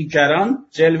مطلوب دیگران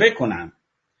جلوه کنند،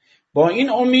 با این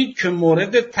امید که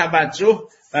مورد توجه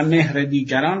و مهر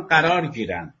دیگران قرار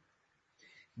گیرند.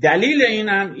 دلیل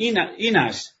این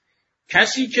است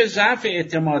کسی که ضعف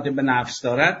اعتماد به نفس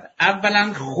دارد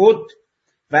اولا خود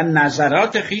و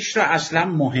نظرات خیش را اصلا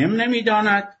مهم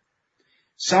نمی‌داند،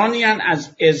 ثانیاً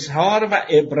از اظهار و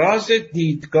ابراز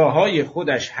دیدگاه‌های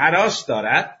خودش هراس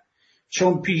دارد،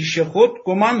 چون پیش خود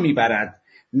گمان می‌برد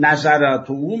نظرات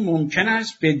او ممکن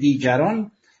است به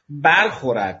دیگران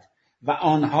برخورد و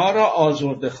آنها را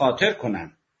آزرده خاطر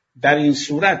کنند. در این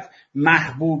صورت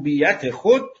محبوبیت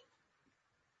خود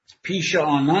پیش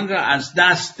آنان را از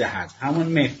دست دهد، همون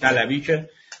مهرطلبی که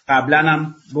قبلا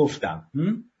هم گفتم.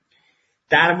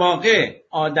 در واقع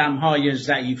آدم‌های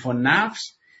ضعیف و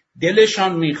نفس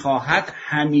دلشان می‌خواهد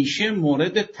همیشه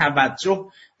مورد توجه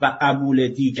و قبول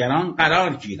دیگران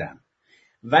قرار گیرند،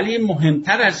 ولی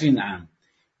مهمتر از این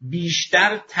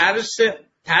بیشتر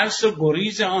ترس و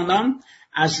گریز آنان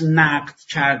از نقد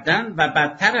کردن و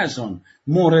بدتر از آن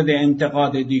مورد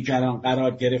انتقاد دیگران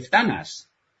قرار گرفتن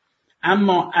است.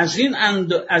 اما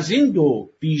از این دو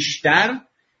بیشتر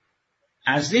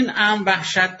از این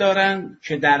وحشت دارند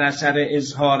که در اثر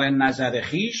اظهار نظر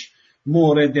خیش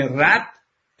مورد رد،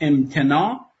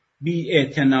 امتناع،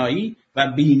 بی‌اعتنایی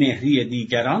و بی‌مهری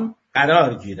دیگران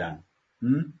قرار گیرند.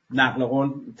 نقل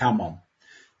قول تمام.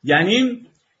 یعنی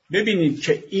ببینید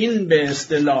که این به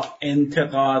اصطلاح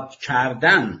انتقاد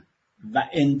کردن و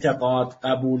انتقاد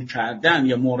قبول کردن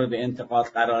یا مورد انتقاد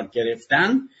قرار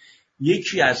گرفتن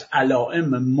یکی از علائم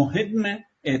مهم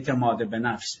اعتماد به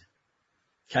نفسه.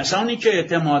 کسانی که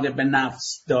اعتماد به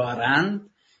نفس دارند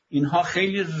اینها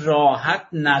خیلی راحت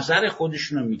نظر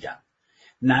خودشونو میگن،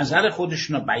 نظر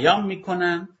خودشونو بیان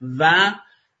میکنن و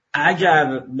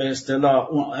اگر به اصطلاح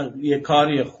یه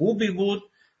کاری خوبی بود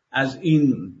از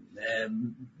این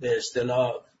به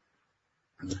اصطلاح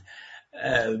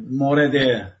مورد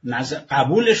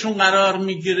قبولشون قرار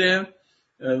میگیره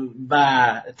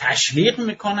و تشویق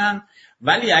میکنن،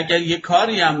 ولی اگر یه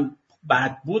کاری هم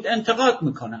بد بود انتقاد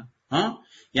میکنن.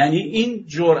 یعنی این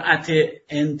جرأت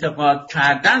انتقاد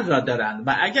کردن را دارن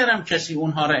و اگر هم کسی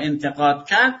اونها را انتقاد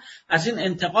کرد از این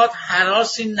انتقاد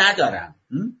هراسی ندارن.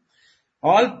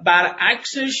 حال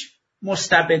برعکسش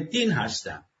مستبدین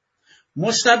هستن.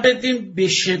 مستبدین به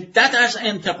شدت از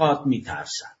انتقاد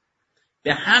میترسن.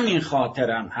 به همین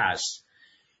خاطرم هست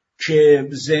که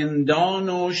زندان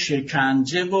و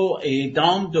شکنجه و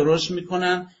اعدام درست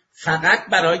میکنن فقط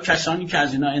برای کسانی که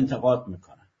از اینا انتقاد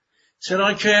میکنن،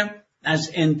 چرا که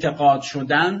از انتقاد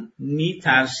شدن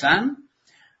میترسن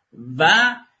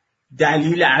و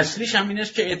دلیل اصلیش هم این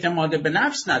است که اعتماد به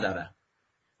نفس ندارن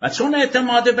و چون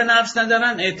اعتماد به نفس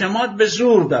ندارن اعتماد به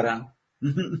زور دارن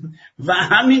و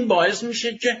همین باعث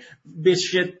میشه که به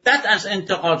شدت از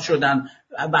انتقاد شدن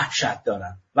وحشت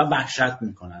دارن و وحشت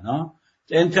میکنن.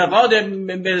 انتقاد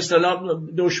به اصطلاح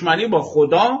دشمنی با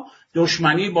خدا،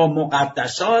 دشمنی با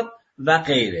مقدسات و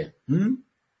غیره.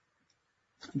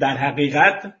 در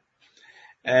حقیقت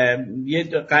یه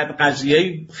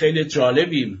قضیه خیلی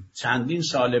جالبی چندین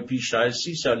سال پیش، شاید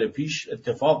 30 سال پیش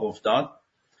اتفاق افتاد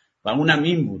و اونم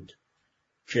این بود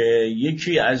که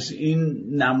یکی از این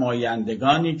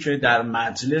نمایندگانی که در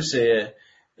مجلس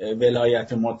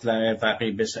ولایت مطلقه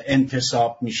فقیه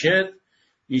انتصاب میشه،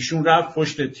 ایشون رفت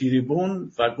پشت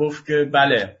تریبون و گفت که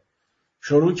بله،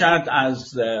 شروع کرد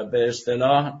از به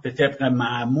اصطلاح به طبق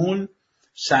معمول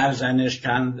سرزنش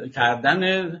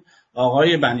کردن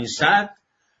آقای بنی صدر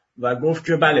و گفت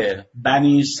که بله،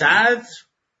 بنی صدر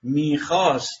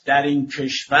میخواست در این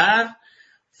کشور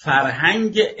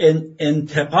فرهنگ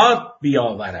انتقاد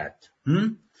بیاورد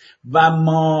و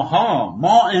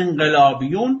ما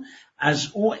انقلابیون از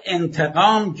او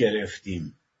انتقام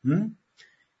گرفتیم.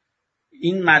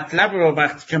 این مطلب رو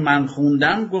وقتی که من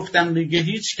خوندم گفتم دیگه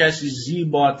هیچ کسی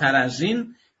زیباتر از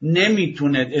این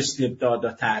نمیتونه استبداد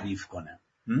رو تعریف کنه.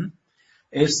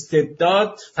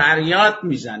 استبداد فریاد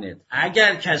میزنه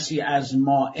اگر کسی از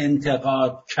ما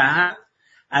انتقاد کرد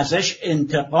ازش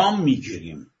انتقام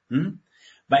میگیریم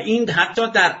و این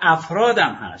حتی در افراد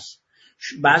هم هست.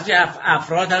 بعضی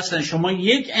افراد هستن شما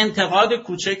یک انتقاد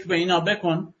کوچک به اینا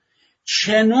بکن،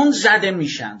 چنون زده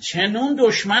میشن، چنون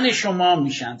دشمن شما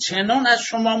میشن، چنون از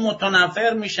شما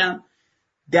متنفر میشن.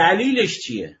 دلیلش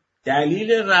چیه؟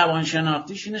 دلیل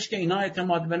روانشناختیش اینه که اینا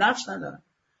اعتماد به نفس ندارن.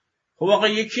 خب آقا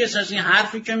یکی از این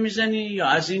حرفی که میزنی یا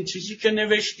از این چیزی که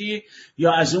نوشتی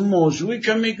یا از اون موضوعی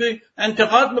که میگی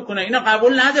انتقاد میکنه، اینا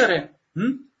قبول نداره.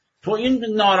 تو این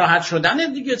ناراحت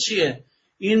شدن دیگه چیه؟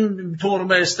 این طور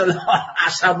به اصطلاح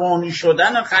عصبانی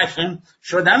شدن و خشم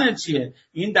شدن چیه؟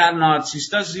 این در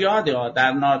نارسیستا زیاده ها.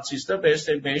 در نارسیستا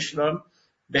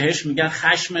بهش میگن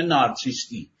خشم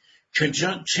نارسیستی که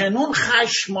چنون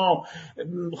خشم و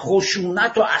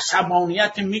خشونت و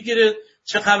عصبانیت میگیره.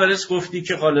 چه خبر است گفتی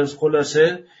که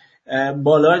خلاصه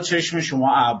بالای چشم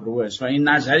شما ابرو است و این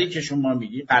نظری که شما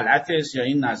میگی غلط است یا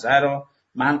این نظر رو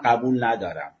من قبول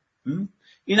ندارم.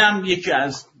 این هم یکی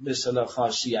از به اصطلاح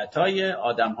خاصیت‌های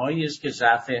آدم‌هایی است که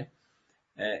ضعف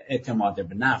اعتماد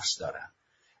به نفس دارن.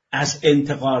 از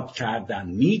انتقاد کردن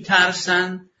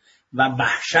میترسن و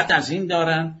وحشت از این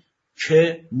دارن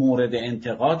که مورد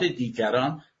انتقاد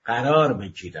دیگران قرار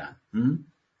بگیرن،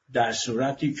 در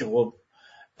صورتی که خب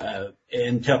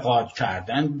انتقاد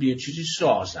کردن یه چیزی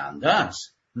سازنده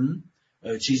است،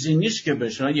 چیزی نیست که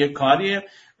بشه یه کاری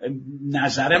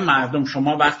نظر مردم.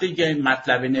 شما وقتی که این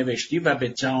مطلب نوشتی و به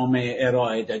جامعه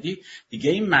ارائه دادی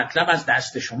دیگه این مطلب از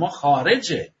دست شما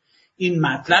خارجه. این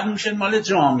مطلب میشه مال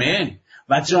جامعه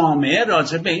و جامعه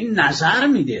راجع به این نظر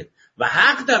میده و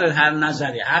حق داره، هر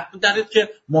نظری حق داره که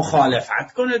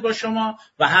مخالفت کنه با شما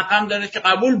و حق هم داره که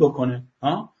قبول بکنه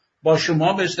با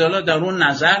شما به اصطلاح در اون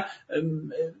نظر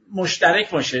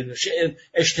مشترک باشه،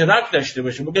 اشتراک داشته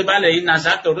باشه، بگه بله این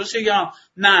نظر درسته یا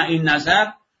نه این نظر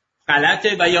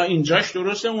غلطه و یا اینجاش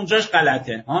درسته اونجاش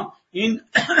غلطه. این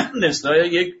مثلا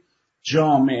یک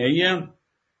جامعه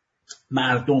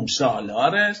مردم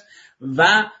سالار است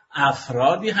و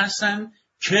افرادی هستن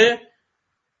که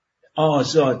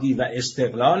آزادی و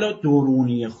استقلال و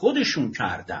درونی خودشون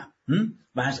کردن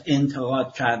و از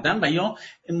انتقاد کردن و یا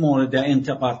مورد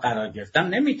انتقاد قرار گرفتن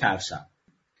نمیترسن.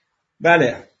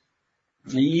 بله،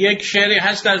 یک شعری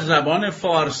هست از زبان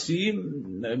فارسی،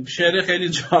 شعر خیلی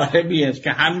جالبیه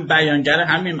که هم بیانگر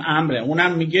همین امره.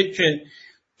 اونم میگه که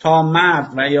تا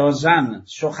مرد و یا زن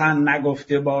سخن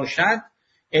نگفته باشد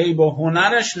عیب و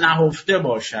هنرش نهفته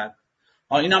باشد.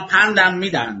 اینا پندم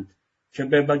میدن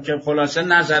که خلاصه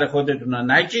نظر خودتون رو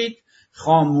نگید،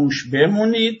 خاموش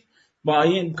بمونید، با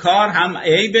این کار هم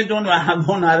عیبتون و هم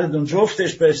هنرتون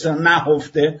جفتش به اصطلاح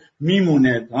نهفته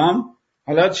میمونه.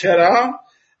 حالا چرا؟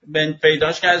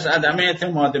 پیداش که از عدم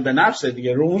اعتماد به نفس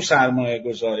دیگه، رو اون سرمایه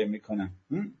گذاری میکنن.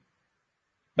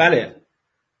 بله،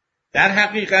 در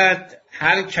حقیقت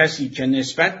هر کسی که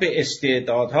نسبت به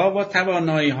استعدادها و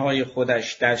توانایی‌های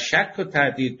خودش در شک و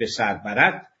تردید به سر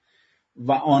برد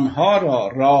و آنها را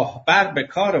راهبر به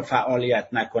کار و فعالیت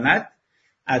نکند،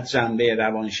 از جنبه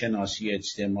روانشناسی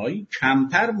اجتماعی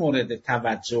کمتر مورد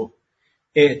توجه،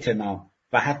 اعتنا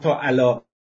و حتی علاقه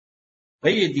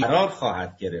دیگر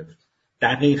خواهد گرفت.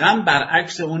 دقیقاً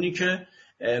برعکس اونی که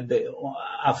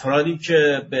افرادی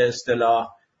که به اصطلاح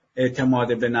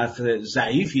اعتماد به نفس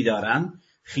ضعیفی دارن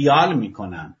خیال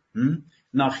میکنن،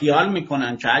 خیال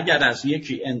میکنن که اگر از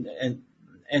یکی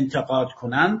انتقاد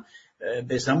کنن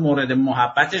به اصطلاح مورد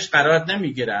محبتش قرار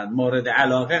نمیگیرن، مورد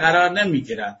علاقه قرار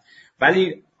نمیگیرن.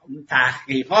 ولی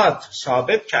تحقیقات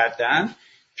ثابت کردن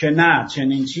که نه،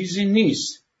 چنین چیزی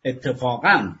نیست.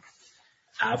 اتفاقاً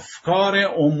افکار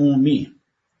عمومی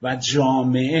و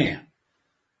جامعه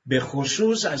به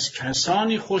خصوص از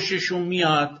کسانی خوششون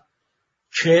میاد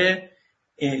که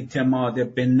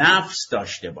اعتماد به نفس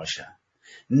داشته باشن،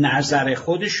 نظر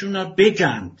خودشون رو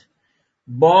بگند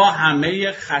با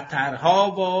همه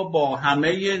خطرها و با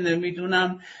همه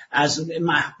نمیدونم از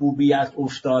محبوبیت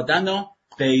افتادن و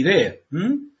غیره،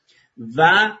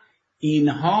 و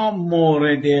اینها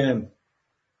مورد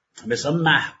مثلا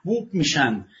محبوب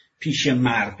میشن پیش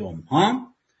مردم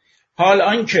ها. حال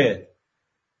آنکه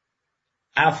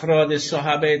افراد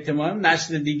صاحب اعتماد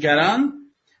نسل دیگران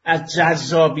از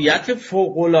جذابیت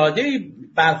فوق‌العاده‌ای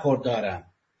برخوردارن،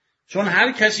 چون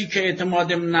هر کسی که اعتماد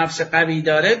به نفس قوی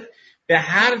دارد به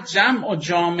هر جمع و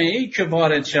جامعه‌ای که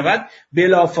وارد شود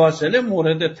بلافاصله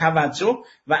مورد توجه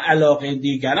و علاقه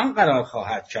دیگران قرار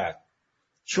خواهد کرد،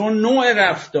 چون نوع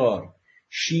رفتار،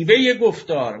 شیوه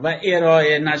گفتار و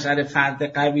ارائه نظر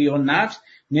فرد قوی و نفس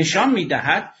نشان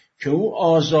می‌دهد که او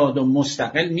آزاد و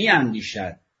مستقل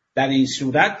می‌اندیشد. در این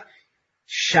صورت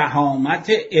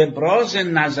شهامت ابراز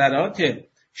نظرات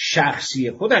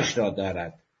شخصی خودش را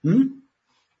دارد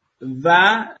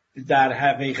و در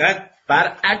حقیقت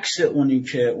برعکس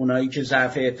اونایی که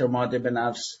ضعف اعتماد به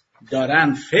نفس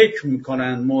دارن فکر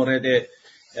میکنن مورد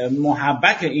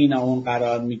محبت این اون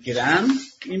قرار میگیرن،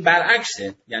 این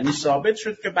برعکسه. یعنی ثابت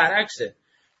شد که برعکسه.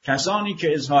 کسانی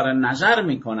که اظهار نظر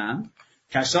میکنن،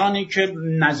 کسانی که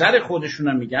نظر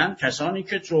خودشونو میگن، کسانی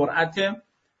که جرأت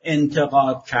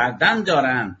انتقاد کردن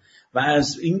دارن و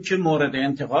از اینکه مورد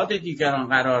انتقاد دیگران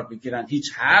قرار بگیرن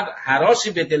هیچ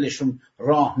هراسی به دلشون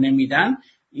راه نمیدن،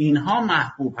 اینها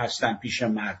محبوب هستن پیش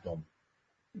مردم.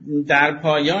 در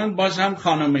پایان باز هم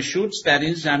خانم شولتز در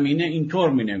این زمینه اینطور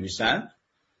می نویسد،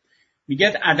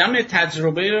 میگه عدم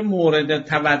تجربه مورد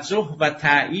توجه و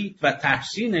تایید و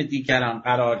تحسین دیگران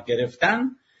قرار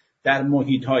گرفتن در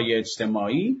محیط‌های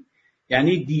اجتماعی،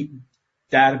 یعنی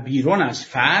در بیرون از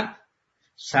فرد،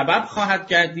 سبب خواهد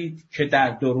گردید که در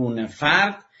درون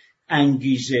فرد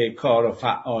انگیزه کار و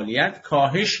فعالیت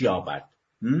کاهش یابد.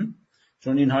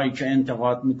 چون اینهایی که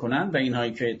انتقاد میکنن و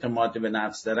اینهایی که اعتماد به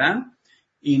نفس دارن،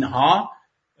 اینها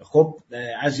خب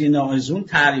از این از اون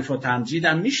تعریف و تمجید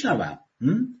هم میشنون.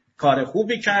 کار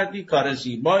خوبی کردی، کار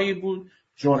زیبایی بود،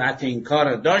 جرأت این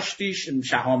کار داشتی،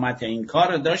 شهامت این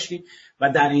کار داشتی، و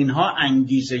در اینها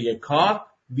انگیزه کار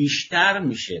بیشتر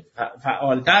میشه،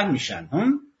 فعالتر میشن.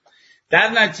 در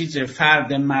نتیجه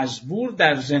فرد مجبور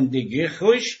در زندگی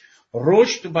خوش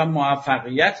رشد و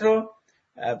موفقیت رو،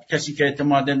 کسی که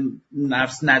اعتماد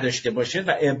نفس نداشته باشه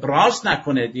و ابراز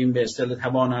نکنه این به اصطلاح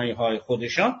توانایی‌های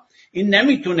خودشو، این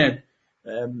نمیتونه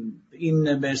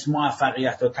این به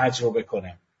موفقیت رو تجربه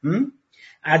کنه.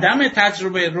 عدم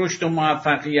تجربه رشد و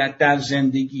موفقیت در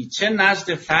زندگی، چه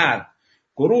نزد فرد،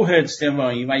 گروه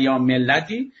اجتماعی و یا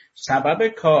ملتی، سبب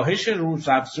کاهش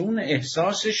روزافزون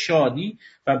احساس شادی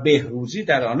و بهروزی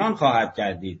در آنان خواهد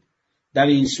گردید. در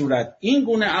این صورت این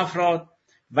گونه افراد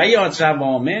و یا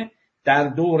جوامع در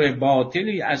دور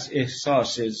باطلی از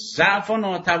احساس ضعف و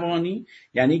ناتوانی،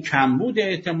 یعنی کمبود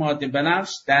اعتماد به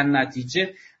نفس، در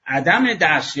نتیجه عدم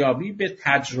دستیابی به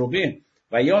تجربه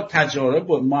و یا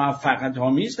تجارب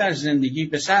موفقیت‌آمیز در زندگی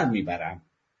به سر میبرند.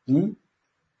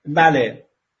 بله،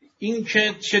 این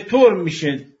که چطور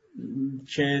میشه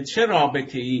که چه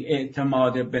رابطه ای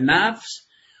اعتماد به نفس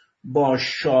با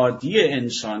شادی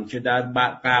انسان که در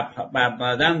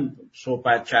بعداً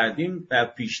صحبت کردیم، در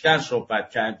پیشتر صحبت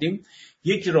کردیم،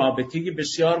 یک رابطه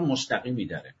بسیار مستقیمی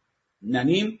داره.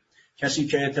 یعنی کسی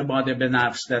که اعتماد به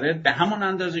نفس داره، به همون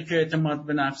اندازه که اعتماد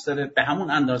به نفس داره، به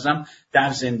همون اندازه در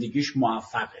زندگیش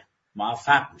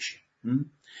موفق میشه.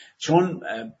 چون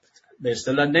به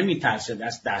اصطلاح نمیترسه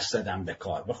از دست دادن به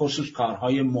کار، به خصوص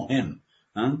کارهای مهم،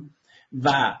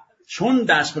 و چون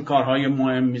دست به کارهای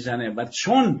مهم میزنه و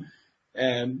چون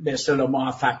به اصطلاح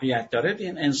موفقیت داره،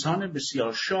 این انسان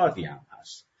بسیار شادی هم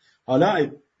هست.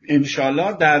 حالا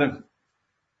انشالله در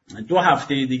 2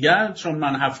 هفته دیگر، چون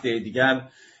من هفته دیگر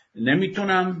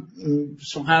نمیتونم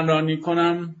سخنرانی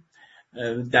کنم،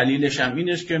 دلیلش هم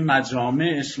این است که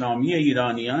مجامع اسلامی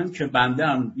ایرانیان که بنده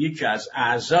هم یکی از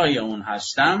اعضای اون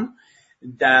هستم،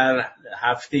 در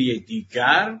هفته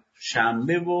دیگر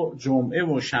شنبه و جمعه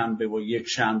و شنبه و یک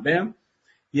شنبه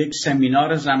یک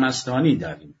سمینار زمستانی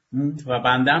داریم و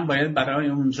بنده هم باید برای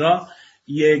اونجا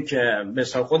یک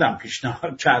بسا خودم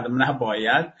پیشنهاد کردم،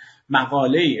 نباید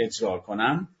مقاله اجرا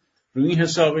کنم، روی این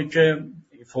حسابی که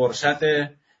فرصت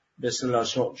به اصطلاح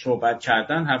صحبت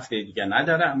کردن هفته دیگه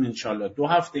ندارم. انشالله 2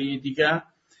 هفته دیگه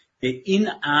به این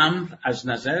امر از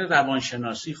نظر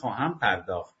روانشناسی خواهم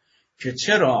پرداخت که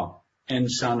چرا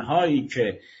انسانهایی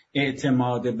که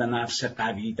اعتماد به نفس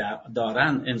قوی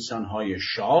دارن انسانهای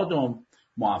شاد و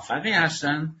موفقی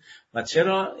هستن و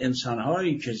چرا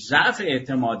انسانهایی که ضعف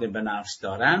اعتماد به نفس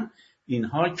دارن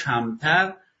اینها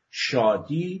کمتر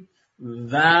شادی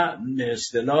و به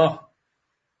اصطلاح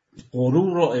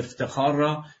غرور و افتخار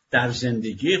را در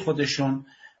زندگی خودشون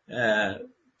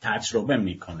تجربه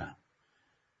میکنن.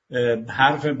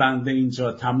 حرف بنده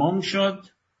اینجا تمام شد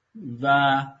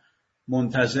و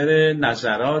منتظر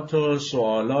نظرات و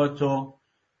سوالات و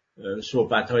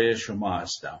صحبت‌های شما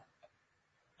هستم.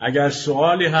 اگر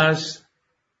سوالی هست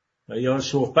و یا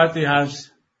صحبتی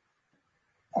هست.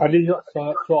 علی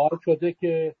سوال شده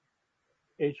که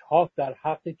اجحاف در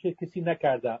حق چه کسی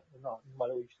نکرده. نه این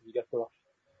مال اون چیز دیگه است.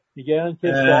 میگن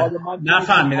که سوال من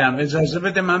نفهمیدم، اجازه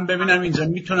بده من ببینم اینجا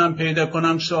میتونم پیدا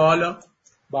کنم سوالو.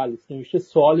 بله، نوشته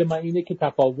سوال من اینه که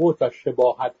تفاوت و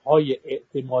شباهت‌های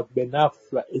اعتماد به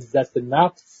نفس و عزت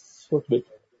نفس رو بگید.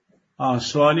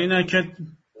 سوال اینه که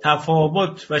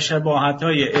تفاوت و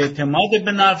شباهت‌های اعتماد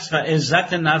به نفس و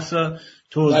عزت نفس رو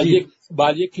توضیح.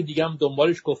 بله، یکی دیگه هم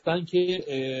دنبالش گفتن که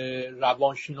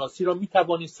روانشناسی رو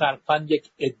میتوانید صرفاً یک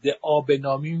ادعا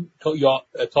بنامیم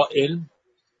تا علم.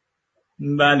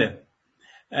 بله،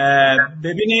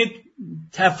 ببینید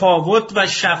تفاوت و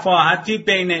شفاعتی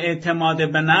بین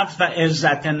اعتماد به نفس و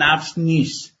عزت نفس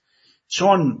نیست،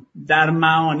 چون در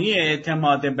معانی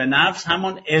اعتماد به نفس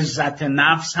همون عزت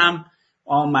نفس هم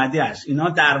آمده است. اینا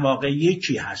در واقع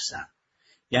یکی هستن.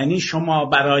 یعنی شما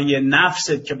برای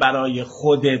نفست که برای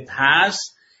خودت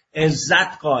هست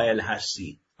عزت قائل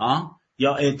هستی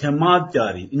یا اعتماد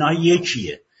داری، اینا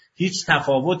یکیه، هیچ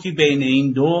تفاوتی بین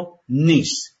این دو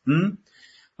نیست.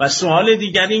 و سوال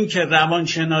دیگر این که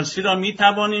روانشناسی را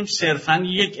میتوانیم صرفاً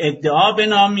یک ادعا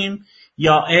بنامیم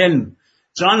یا علم.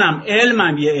 جانم،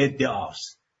 علمم یه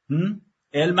ادعاست.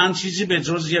 علمم چیزی به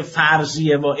جز یه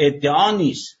فرضیه و ادعا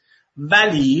نیست،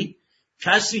 ولی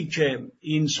کسی که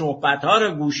این صحبت‌ها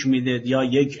رو گوش میده یا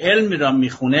یک علمی را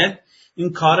میخونه،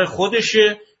 این کار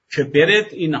خودشه که برد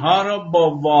اینها را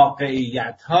با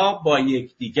واقعیت‌ها با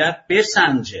یکدیگر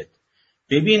بسنجد،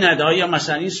 ببیند آیا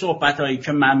مثلا این صحبت‌هایی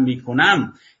که من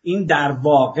میکنم این در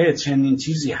واقع چنین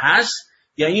چیزی هست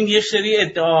یا این یه سری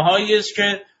ادعاهایی است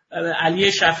که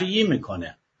علی شفیعی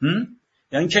میکنه،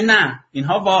 یعنی که نه،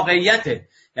 اینها واقعیته.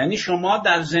 یعنی شما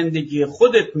در زندگی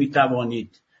خودت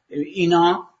میتوانید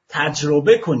اینا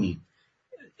تجربه کنید.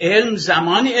 علم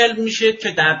زمانی علم میشه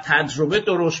که در تجربه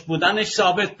درست بودنش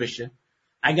ثابت بشه.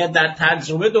 اگر در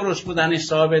تجربه درست بودنش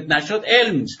ثابت نشد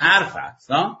علم نیست، حرف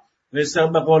هست.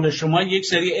 به قول شما یک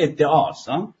سری ادعاست.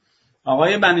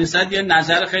 آقای بنفس یه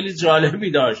نظر خیلی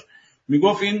جالبی داشت،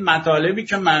 میگفت این مطالبی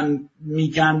که من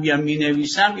میگم یا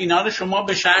مینویسم اینا رو شما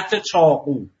به شرط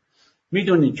چاقو،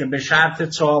 میدونید که به شرط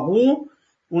چاقو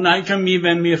اونایی که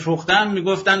میوه میفروختن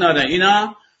میگفتن آره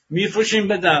اینا میفروشیم،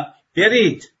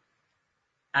 برید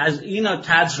از اینا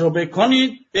تجربه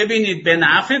کنید ببینید به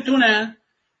نفعتونه،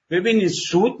 ببینید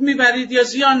سود میبرید یا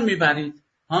زیان میبرید.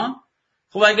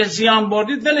 خب اگه زیان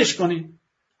بردید ولش کنید،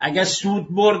 اگه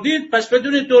سود بردید پس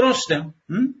بدونید درسته.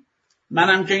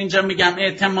 منم که اینجا میگم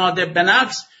اعتماد به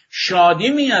نفس شادی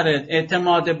میاره،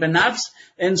 اعتماد به نفس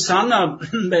انسان رو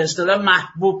به اصطلاح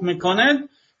محبوب میکنه.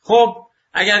 خب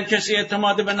اگر کسی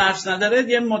اعتماد به نفس نداره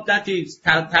یه مدتی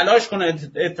تلاش کنه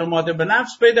اعتماد به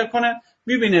نفس پیدا کنه،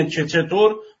 میبینه که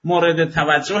چطور مورد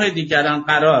توجه دیگران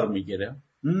قرار میگیره.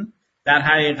 در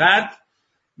حقیقت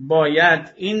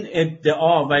باید این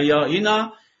ادعا و یا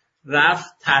اینا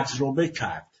رفت تجربه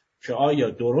کرد که آیا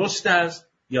درست است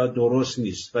یا درست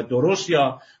نیست و درست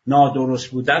یا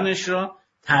نادرست بودنش را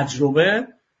تجربه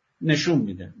نشون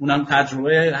میده. اونم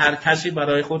تجربه هر کسی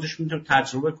برای خودش میتونه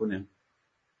تجربه کنه.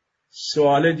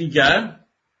 سوال دیگر؟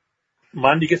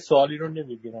 من دیگه سوالی رو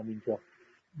نمیبینم اینجا.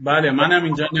 بله منم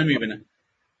اینجا نمیبینم.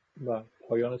 بله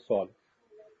پایان سوال.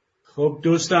 خب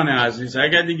دوستان عزیز،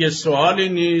 اگر دیگه سوالی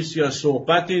نیست یا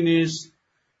صحبتی نیست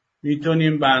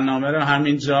میتونیم برنامه رو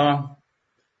همینجا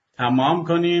تمام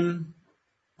کنیم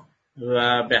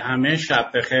و به همه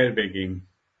شب بخیر بگیم.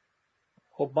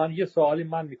 خب من یه سوالی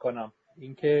میکنم،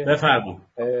 اینکه بفرمایید.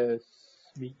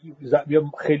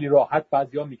 خیلی راحت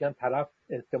بعضیا میگن طرف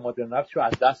اعتماد به نفس رو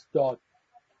از دست داد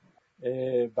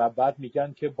و بعد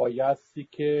میگن که بایستی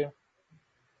که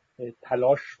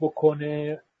تلاش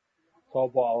بکنه تا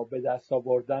با به دست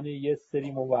آوردن یه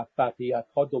سری موفقیت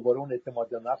ها دوباره اون اعتماد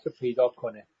به نفس رو پیدا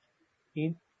کنه.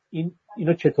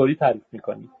 اینو چطوری تعریف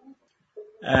میکنی؟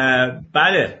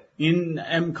 بله این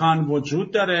امکان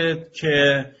وجود داره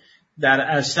که در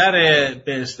اثر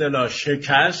به اصطلاح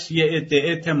شکست یه عده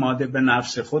اعتماد به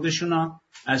نفس خودشونو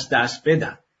از دست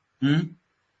بدن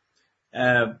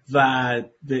و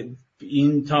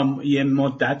این تا یه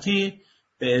مدتی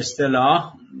به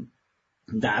اصطلاح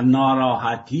در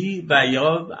ناراحتی و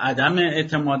یا عدم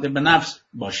اعتماد به نفس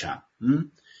باشن.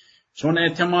 چون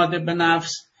اعتماد به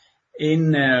نفس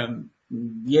این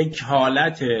یک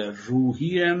حالت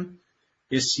روحیه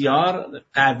بسیار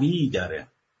قوی داره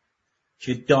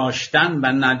که داشتن و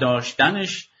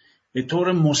نداشتنش به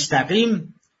طور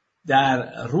مستقیم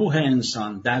در روح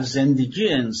انسان، در زندگی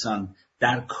انسان،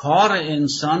 در کار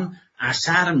انسان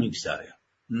اثر میگذاره.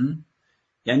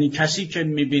 یعنی کسی که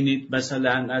میبینید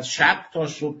مثلا از شب تا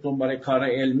صبح دنبال کار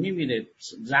علمی میره،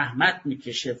 زحمت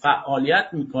میکشه، فعالیت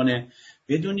میکنه،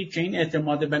 بدونی که این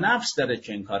اعتماد به نفس داره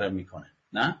که این کار میکنه.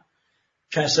 نه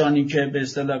کسانی که به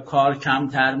اصطلاح کار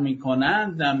کمتر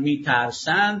میکنند،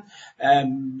 میترسند،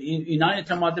 اینا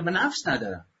اعتماد به نفس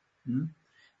ندارن.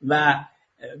 و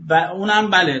اونم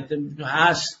بله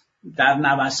هست در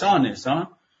نوسانه.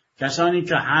 کسانی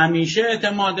که همیشه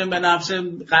اعتماد به نفس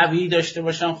قوی داشته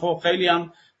باشن خب خیلی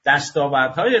هم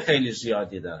دستاوردهای خیلی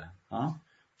زیادی دارن.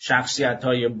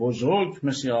 شخصیت‌های بزرگ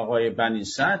مثل آقای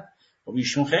بنفس، خب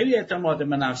ایشون خیلی اعتماد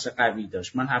به نفس قوی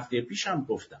داشت. من هفته پیشم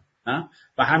گفتم.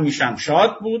 و همیشه هم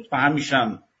شاد بود و همیشه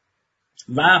هم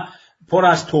و پر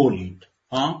از تولید.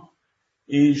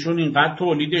 ایشون اینقدر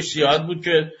تولیدش زیاد بود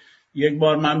که یک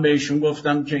بار من به ایشون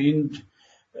گفتم که این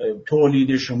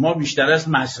تولید شما بیشتر از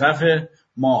مصرف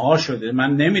ماها شده،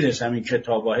 من نمیرسم این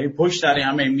کتاب‌های پشت سر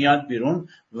همه میاد بیرون،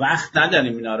 وقت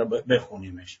نداریم اینا رو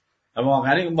بخونیمش. و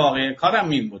واقعا کارم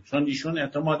این بود، چون ایشون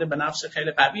اعتماد به نفس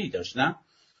خیلی قوی داشت. نه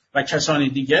و کسانی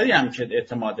دیگری هم که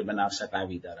اعتماد به نفس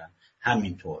قوی دارن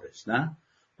همینطوره. نه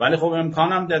ولی خب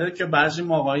امکانم داره که بعضی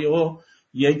موقعی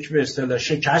یک به اصطلاح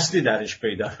شکستی درش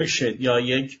پیدا بشه یا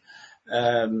یک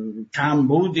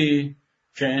کمبودی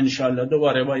که انشالله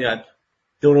دوباره باید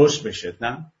درست بشه.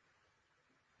 نه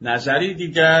نظری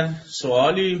دیگر،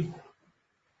 سوالی؟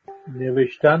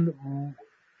 نوشتن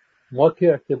ما که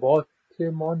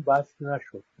ارتباطمان بس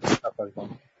نشد،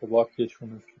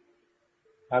 ارتباطشون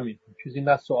همین چیزی،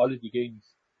 نه سوال دیگه ای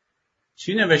نیست.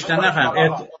 چی نوشتن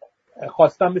نفهم؟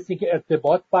 خواستم مثل که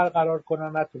ارتباط برقرار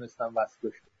کنن، نتونستم وصل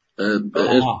بشن.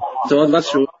 ارتباط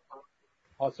وصل شد؟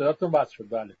 حاصلاتون وصل شد.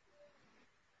 بله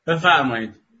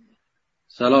بفرمایید.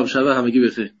 سلام، شب همگی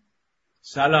بخیر.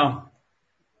 سلام.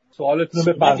 سوالتون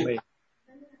رو بفرمایید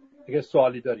اگه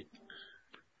سوالی دارید.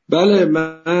 بله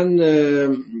من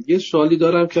یه سوالی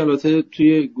دارم که البته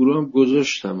توی گروه هم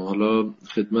گذاشتم، حالا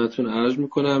خدمتتون عرض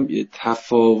میکنم. یه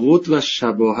تفاوت و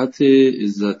شباهت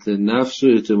عزت نفس و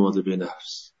اعتماد به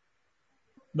نفس.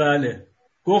 بله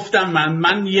گفتم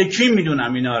من یکی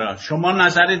میدونم اینا را، شما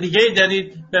نظر دیگه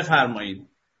دارید بفرمایید.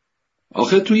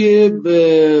 آخه توی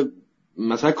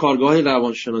مثلا کارگاه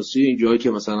روانشناسی این جایی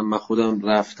که مثلا من خودم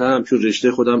رفتم، چون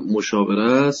رشته خودم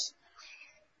مشاوره است،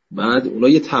 بعد اونا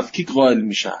یه تفکیک قائل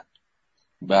میشن،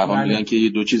 به هر میگن که یه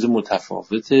دو چیز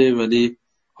متفاوته. ولی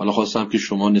حالا خواستم که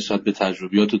شما نسبت به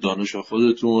تجربیات و دانش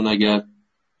خودتون اگر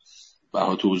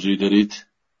برای توضیحی دارید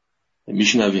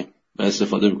میشنویم و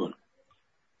استفاده میکنم.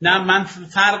 نه من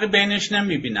فرق بینش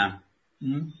نمیبینم.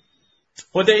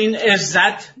 خود این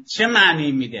عزت چه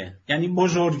معنی میده؟ یعنی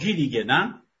بزرگی دیگه.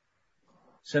 نه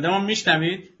صدا من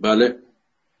میشنوید؟ بله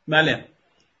بله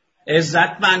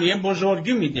عزت معنی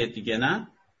بزرگی میده دیگه. نه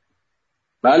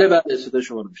بله بله صدا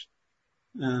شما رو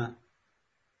میشنوم.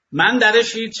 من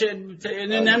درش هیچ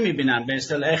نمیبینم، به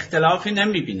اصطلاح اختلافی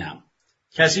نمیبینم.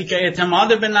 کسی که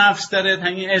اعتماد به نفس داره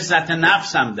همین عزت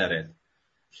نفس هم داره.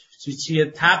 چیزی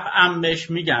طبع هم بهش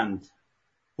میگن،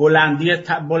 بلندی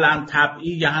بلند طبعی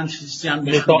یا هم چیزی هم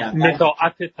بهش میگن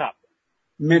متاعت طبع،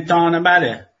 متانه.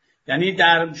 بله یعنی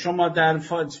در شما در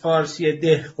فارسی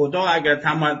ده خدا اگر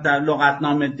در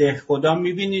لغتنامه ده خدا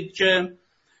میبینید که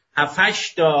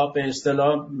 7-8 تا به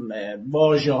اصطلاح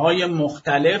واژه‌های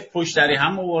مختلف پشت سر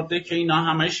هم آورده که اینا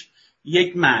همش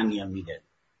یک معنی میده،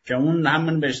 که اون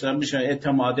همون به اصطلاح میشه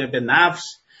اعتماد به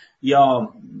نفس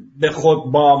یا به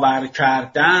خود باور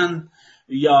کردن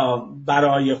یا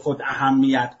برای خود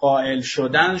اهمیت قائل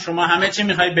شدن. شما همه چی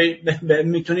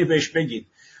میتونی بهش بگید،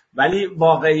 ولی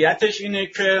واقعیتش اینه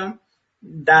که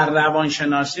در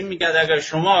روانشناسی میگه اگر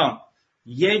شما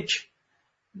یک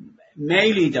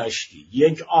میلی داشتی،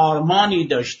 یک آرمانی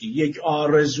داشتی، یک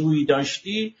آرزویی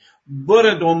داشتی،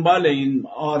 برو دنبال این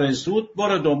آرزوت،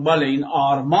 برو دنبال این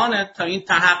آرمانت تا این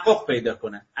تحقق پیدا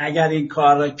کنه. اگر این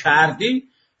کار را کردی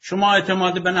شما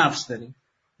اعتماد به نفس داری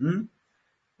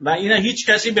و اینا هیچ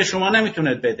کسی به شما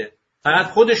نمیتونه بده، فقط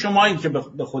خود شما این که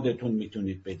به خودتون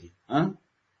میتونید بدید.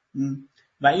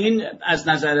 و این از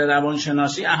نظر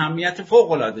روانشناسی اهمیت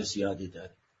فوق‌العاده زیادی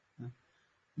داره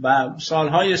و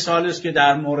سالهای سال است که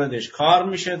در موردش کار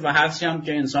میشه و هرچی هم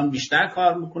که انسان بیشتر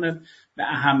کار میکنه به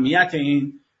اهمیت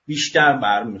این بیشتر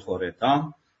برمیخوره.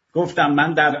 گفتم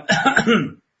من در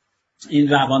این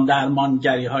روان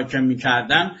درمانگری ها که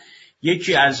میکردم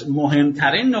یکی از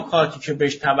مهمترین نکاتی که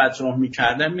بهش توجه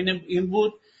میکردم این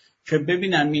بود که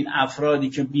ببینم این افرادی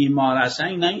که بیمار هستن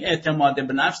اینا این اعتماد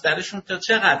به نفس درشون تا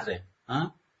چقدره.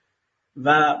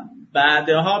 و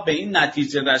بعدها به این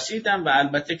نتیجه رسیدم و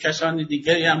البته کسان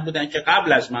دیگری هم بودن که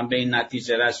قبل از من به این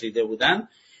نتیجه رسیده بودن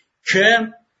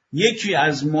که یکی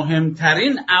از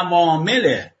مهمترین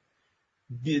عوامل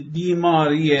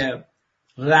بیماری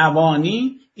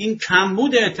روانی این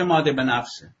کمبود اعتماد به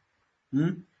نفسه.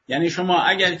 یعنی شما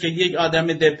اگر که یک آدم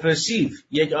دپرسیو،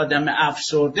 یک آدم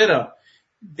افسرده را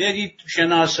برید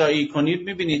شناسایی کنید،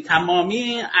 ببینید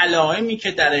تمامی علائمی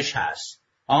که درش هست،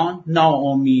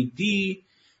 ناامیدی،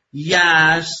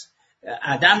 یأس،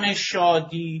 عدم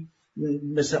شادی،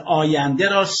 مثل آینده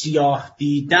را سیاه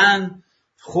دیدن،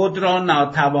 خود را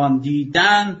ناتوان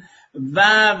دیدن و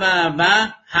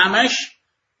همش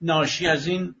ناشی از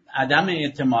این عدم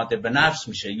اعتماد به نفس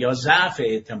میشه یا ضعف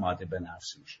اعتماد به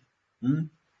نفس میشه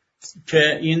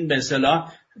که این به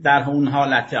اصطلاح در اون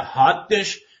حالت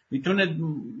حادش میتونه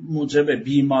موجب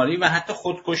بیماری و حتی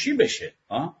خودکشی بشه.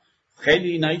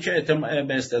 خیلی اینایی که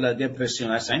به اصطلاح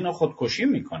دپرسیون هستن اینا خودکشی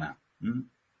میکنن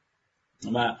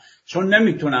و چون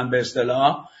نمیتونن به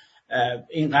اصطلاح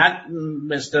اینقدر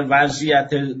به اصطلاح وضعیت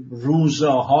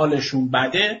روزا حالشون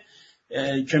بده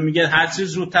که میگه هر چیز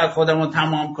زودتر خودمو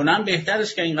تمام کنم بهتر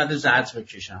است که اینقدر زجر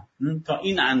بکشم تا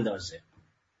این اندازه.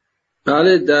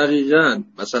 بله دقیقاً.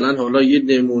 مثلا حالا یه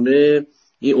نمونه،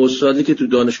 این استادی که تو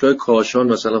دانشگاه کاشان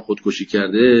مثلا خودکشی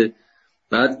کرده،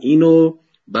 بعد اینو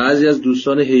بعضی از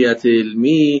دوستان هیئت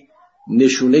علمی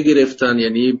نشونه گرفتن،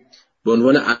 یعنی به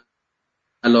عنوان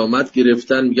علامت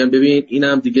گرفتن، میگن ببین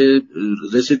اینم دیگه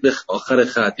رسید به آخر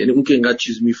خط. یعنی اون که اینقدر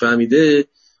چیز میفهمیده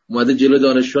اومده جلو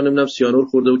دانشجو نمیدونم سیانور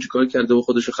خورده و چیکار کرده و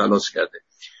خودشو خلاص کرده.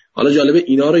 حالا جالبه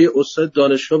اینا رو یه استاد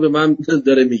دانشگاه به من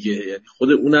داره میگه، یعنی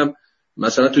خود اونم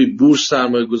مثلا توی بورس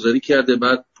سرمایه گذاری کرده،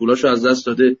 بعد پولاشو از دست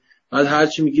داده، بعد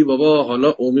هرچی میگی بابا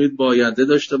حالا امید با آینده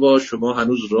داشته باش، شما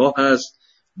هنوز راه هست،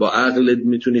 با عقلت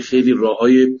میتونی خیلی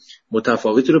راههای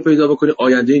متفاوتی رو پیدا بکنی،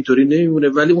 آینده اینطوری نمیمونه.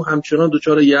 ولی اون همچنان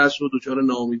دوچار یأس و دوچار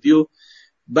ناامیدی و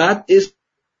بعد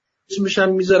اسمش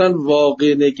هم میذارن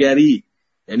واقع نگری.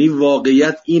 یعنی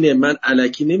واقعیت اینه من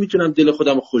الکی نمیتونم دل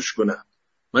خودم رو خوش کنم،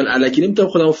 من الکی نمیتونم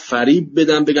خودم رو فریب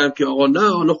بدم بگم که آقا نه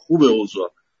حالا خوبه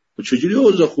اوضاع. چجوری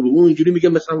اوضاع خوبه؟ اون اینجوری میگه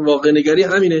مثلا واقع نگری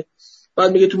همینه.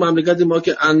 بعد میگه تو مملکت ما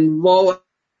که انواع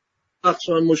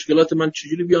اقسام مشکلات، من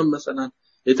چجوری بیام مثلا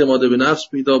اعتماد به نفس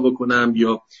پیدا بکنم؟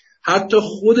 یا حتی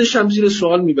خودش هم زیر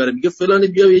سوال میبره، میگه فلانی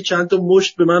بیا یه چند تا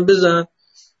مشت به من بزن،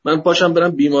 من پاشم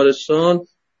برم بیمارستان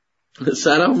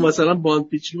سرم مثلا باند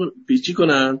پیچی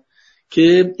کنن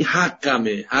که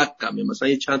حقمه مثلا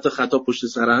یه چند تا خطا پشت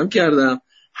سرم کردم،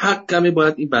 حقمه،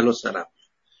 باید این بلا سرم.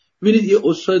 ببینید یه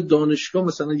استاد دانشگاه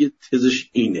مثلا یه تزش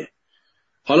اینه.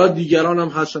 حالا دیگران هم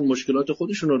هستن مشکلات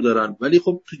خودشون رو دارن، ولی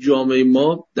خب تو جامعه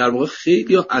ما در واقع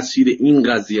خیلی اسیر این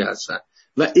قضیه هستن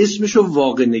و اسمشو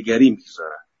واقع نگری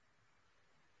میذارن.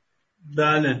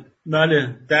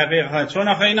 بله دقیقاً. چون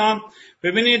آخه اینا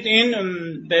ببینید این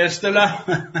به اصطلاح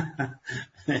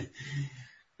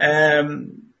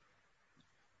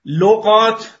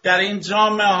لغات در این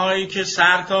جامعه هایی که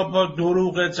سرتا با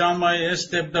دروغ جامعه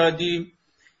استبدادی،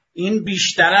 این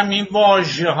بیشترم این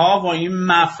واژه ها و این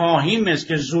مفاهیم است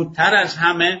که زودتر از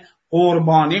همه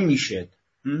قربانی میشه.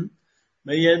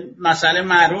 و یه مسئله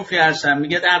معروفی هستن،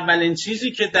 میگه اولین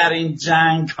چیزی که در این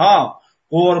جنگ ها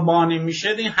قربانی میشه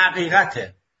این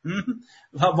حقیقته.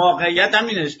 و واقعیت هم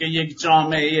این است که یک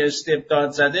جامعه استبداد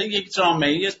زده یک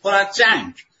جامعه است پر از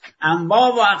جنگ،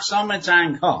 انواع و اقسام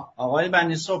جنگ ها. آقای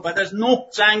بنی صحبت از 9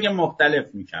 جنگ مختلف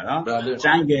میکرد،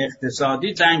 جنگ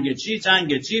اقتصادی، جنگ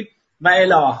چی و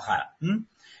الی آخر.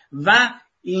 و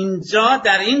اینجا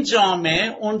در این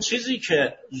جامعه اون چیزی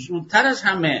که زودتر از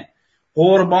همه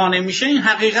قربانی میشه این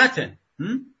حقیقته.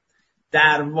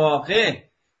 در واقع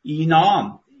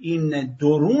اینا این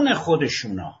درون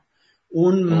خودشونا،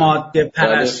 اون ماده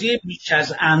پرستی بیش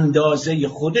از اندازه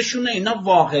خودشونه، اینا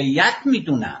واقعیت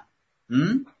میدونن.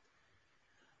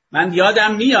 من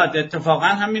یادم میاد اتفاقا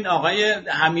همین آقای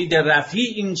حمید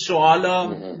رفیع این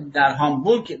سوالا در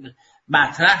هامبورگ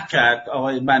مطرح کرد.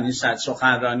 آقای بنفس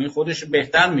سخنرانی خودش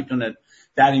بهتر میتونه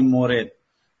در این مورد،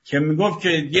 که میگفت که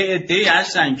یه عده‌ای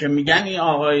هستن که میگن این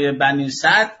آقای بنفس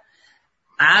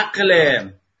عقل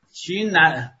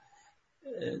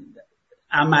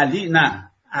عملی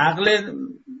نه، عقل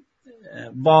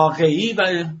واقعی.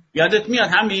 و یادت میاد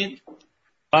همین؟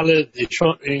 بله،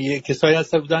 چون کسایی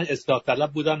هسته بودن اصلاح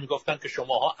طلب بودن میگفتن که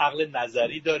شماها عقل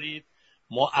نظری دارید،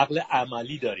 ما عقل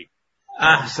عملی داریم.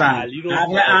 احسن،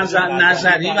 عقل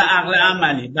نظری و عقل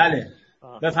عملی. بله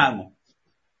بفرمایید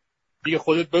دیگه،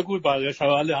 خودت بگو. برای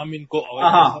شواهد همین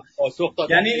پاسخ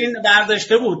داد. یعنی این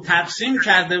برداشته بود، تقسیم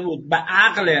کرده بود به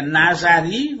عقل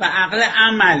نظری و عقل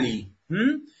عملی.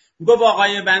 گفت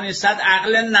آقای بنفس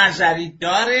عقل نظری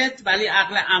دارد ولی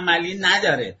عقل عملی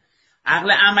نداره.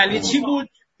 عقل عملی چی بود؟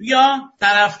 یا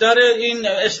طرفدار این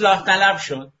اصلاح طلب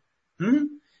شد.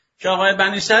 که آقای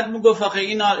بنفس میگفت آخه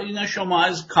اینا شما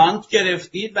از کانت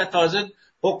گرفتید و تازه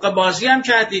حقه بازی هم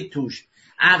کردید توش.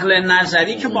 عقل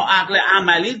نظری که با عقل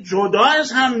عملی جدا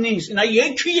از هم نیست، اینا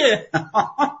یکیه.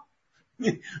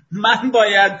 من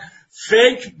باید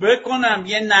فکر بکنم،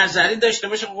 یه نظری داشته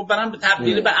باشه، خب برام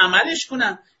تبدیل به عملش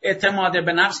کنم. اعتماد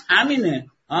به نفس همینه.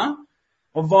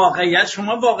 واقعیت،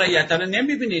 شما واقعیت رو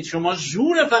نمیبینید، شما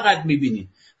زور فقط میبینید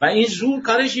و این زور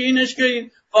کارش اینش که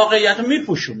این واقعیت رو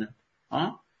میپوشونه.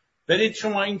 برید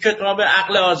شما این کتاب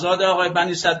عقل آزاد آقای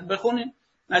بنفس بخونید،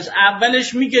 از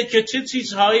اولش میگه که چه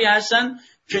چیزهایی هستن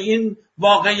که این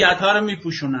واقعیت ها رو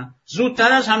میپوشونن.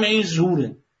 زودتر از همه این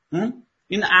زوره.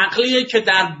 این عقلیه که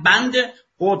در بند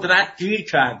قدرت گیر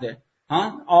کرده،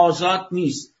 آزاد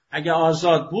نیست. اگه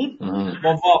آزاد بود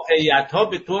با واقعیت ها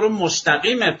به طور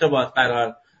مستقیم ارتباط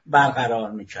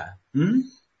برقرار میکرد.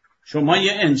 شما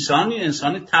یه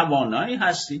انسان توانایی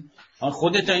هستی،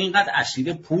 خودت اینقدر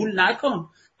اسیر پول نکن،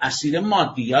 اسیر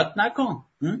مادیات نکن.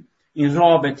 این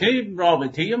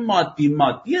رابطه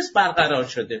مادی است برقرار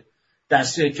شده،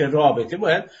 دسته که رابطه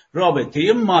باید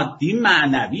رابطه مادی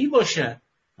معنوی باشه.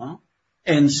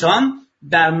 انسان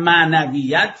در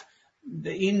معنویت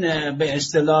این به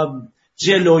اصطلاح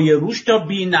جلوی روش تا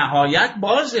بی نهایت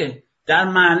بازه، در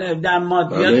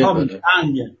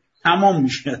مادیت تمام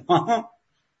میشه.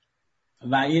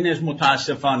 و این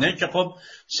متاسفانه که خب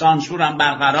سانسور هم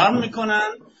برقرار میکنن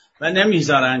و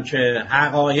نمیذارن که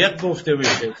حقایق گفته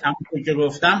بشه. همونطور که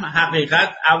گفتم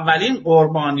حقیقت اولین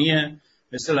قربانی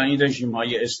مثلا این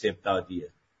رژیم‌های استبدادیه.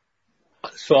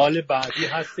 سوال بعدی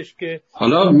هستش که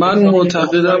حالا من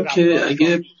معتقدم که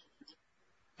اگه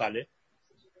بله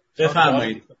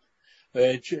بفرمایید.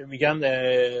 میگن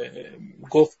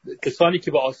گفت کسانی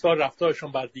که به آثار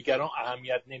رفتارشون بر دیگران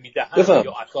اهمیت نمیدهند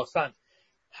یا اساساً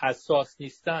حساس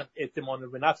نیستند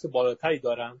اعتماد به نفس بالاتری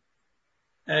دارن.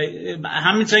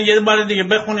 همینطور یه بار دیگه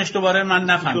بخونش دوباره، من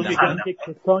نفهمیدم.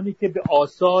 کسانی که به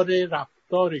آثار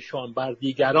رفتارشان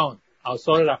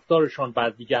بر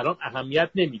دیگران اهمیت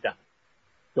نمیدن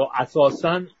یا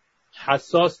اساساً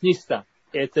حساس نیستن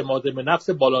اعتماد به نفس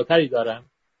بالاتری دارن.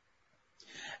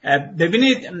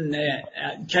 ببینید،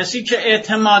 کسی که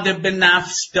اعتماد به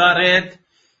نفس دارد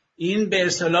این به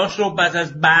اصطلاح رو بعد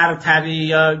از برتری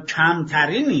یا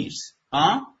کمتری نیست.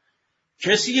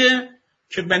 کسیه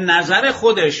که به نظر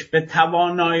خودش، به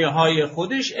توانایی‌های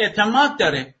خودش اعتماد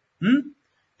داره.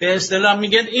 به اصطلاح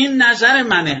میگه این نظر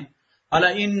منه. حالا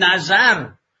این نظر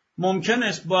ممکن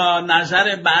است با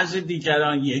نظر بعضی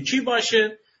دیگران یکی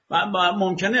باشه و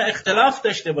ممکنه اختلاف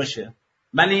داشته باشه،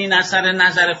 ولی این اثر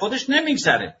نظر خودش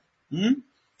نمیگذره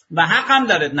و حق هم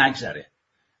داره نگذره.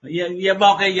 یه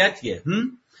واقعیتیه.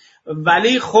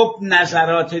 ولی خب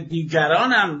نظرات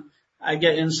دیگران هم اگه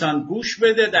انسان گوش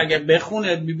بده، اگه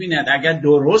بخونه ببینه اگه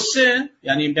درسته،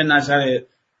 یعنی به نظر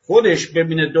خودش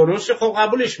ببینه درسته، خب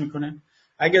قبولش میکنه.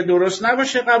 اگه درست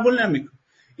نباشه قبول نمیکنه.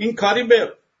 این کاری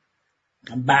به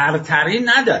برتری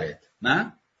نداره،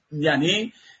 نه؟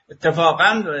 یعنی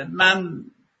اتفاقا من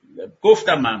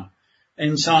گفتم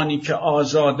انسانی که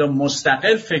آزاد و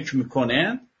مستقل فکر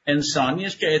میکنه انسانی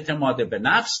است که اعتماد به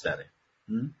نفس داره.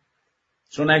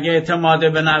 چون اگه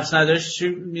اعتماد به نفس نداشت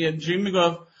چی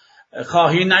میگفت؟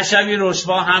 خواهی نشوی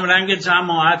رسوا هم رنگ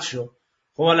جماعت شو.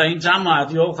 خب حالا این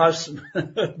جماعت یا خواست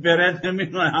برد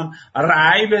نمیدونم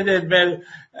رأی بده به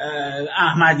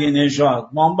احمدی نژاد،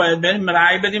 ما باید بریم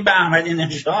رأی بدیم به احمدی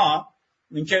نژاد؟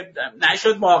 اینکه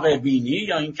نشد واقع بینی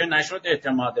یا اینکه نشد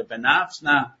اعتماد به نفس.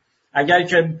 نه، اگر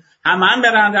که همه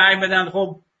برن رأی بدن،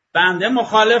 خب بنده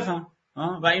مخالفم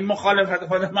و این مخالفت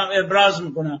خودم هم ابراز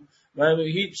میکنم و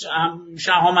هیچ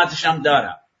شهامتش هم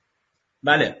دارم.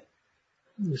 بله.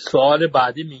 سوال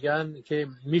بعدی میگن که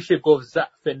میشه گفت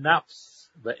ضعف نفس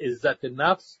و عزت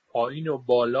نفس پایین و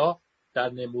بالا در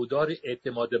نمودار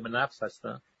اعتماد به نفس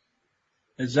هستن؟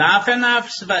 ضعف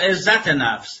نفس و عزت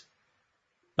نفس،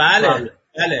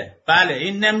 بله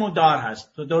این نمودار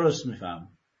هست. تو درست میفهم.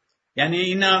 یعنی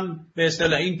اینم به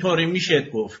اصطلاح اینطوری میشه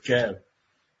گفت که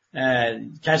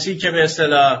کسی که به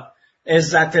اصطلاح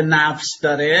عزت نفس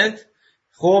داره،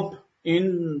 خب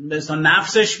این مثلا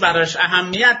نفسش براش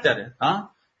اهمیت داره،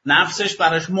 نفسش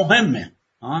براش مهمه،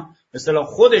 مثلا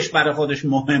خودش برای خودش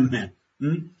مهمه.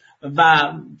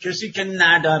 و کسی که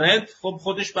نداره، خب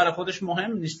خودش برای خودش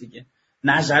مهم نیست دیگه،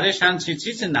 نظرش هم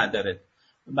چیزی نداره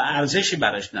و ارزشی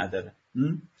براش نداره.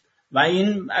 و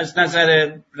این از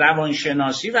نظر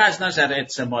روانشناسی و از نظر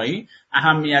اجتماعی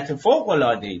اهمیت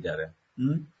فوق‌العاده‌ای داره.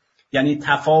 یعنی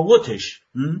تفاوتش،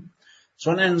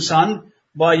 چون انسان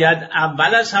باید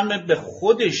اول از همه به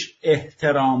خودش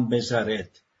احترام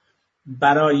بذارد،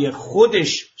 برای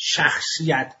خودش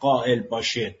شخصیت قائل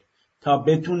باشد تا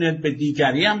بتونه به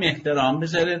دیگری هم احترام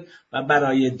بذاره و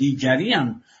برای دیگری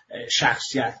هم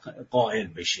شخصیت قائل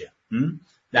بشه.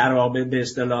 در رابطه به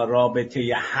اصطلاح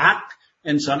رابطه حق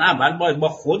انسان اول باید با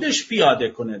خودش پیاده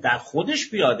کنه، در خودش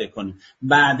پیاده کنه،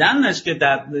 بعدن است که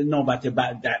در نوبت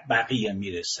بقیه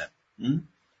میرسه.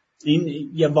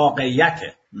 این یه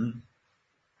واقعیته.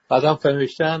 بعدم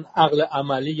فهمیشتن عقل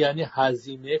عملی یعنی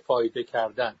هزینه فایده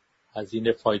کردن.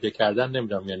 هزینه فایده کردن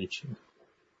نمیدونم یعنی چی.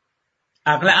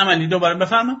 عقل عملی دوباره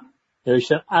بفهمم.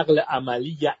 نوشتن عقل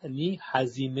عملی یعنی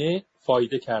هزینه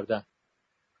فایده کردن.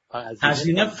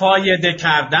 هزینه فایده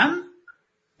کردن؟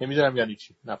 نمیدونم یعنی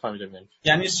چی. نفهمیدم یعنی چی.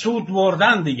 یعنی سود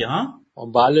بردن دیگه ها؟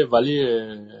 بله، ولی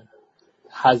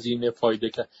هزینه فایده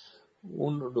کرد.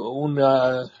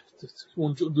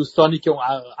 اون دوستانی که اون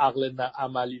عقل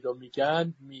عملی رو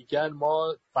میگن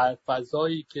ما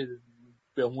فضایی که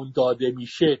به اون داده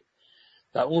میشه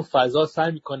در اون فضا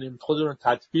سعی میکنیم خودمون رو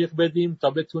تطبیق بدیم تا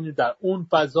بتونیم در اون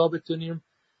فضا بتونیم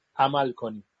عمل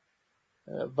کنیم.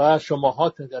 و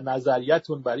شماها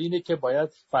نظریتون بر اینه که باید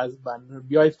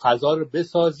بیاید فضا رو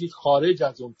بسازید خارج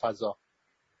از اون فضا.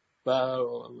 و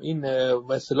این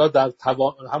به اصطلاح در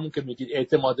همون که میگید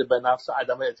اعتماد به نفس و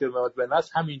عدم اعتماد به نفس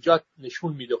همینجا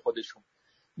نشون میده خودشون.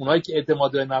 اونایی که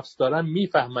اعتماد به نفس دارن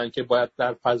میفهمن که باید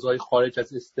در فضای خارج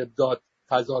از استبداد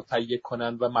فضا تهیه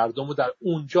کنن و مردم رو در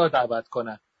اونجا دعوت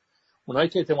کنن. اونایی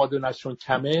که اعتماد به نفسشون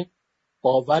کمه،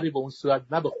 باوری به اون صورت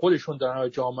نه به خودشون دارن و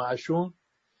جامعهشون،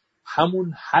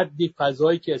 همون حدی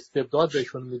فضایی که استبداد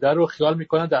بهشون میده رو خیال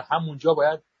میکنن در همونجا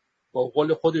باید با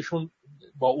قول خودشون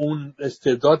با اون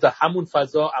استعداد در همون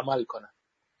فضا عمل کنن.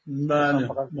 بله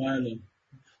بله.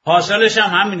 حاصلش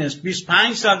هم همین است.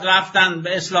 25 سال رفتن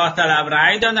به اصلاح طلب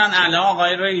رأی دادن، الان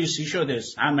آقای رئیسی شده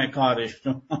است. همه کارش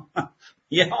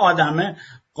یه آدم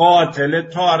قاتل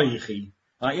تاریخی.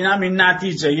 این هم این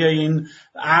نتیجه این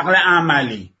عقل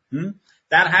عملی.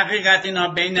 در حقیقت اینا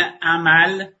بین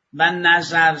عمل و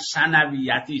نظر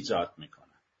ثنویت ایجاد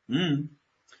میکنن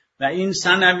و این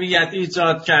ثنویت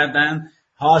ایجاد کردن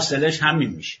حاصلش همین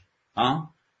میشه،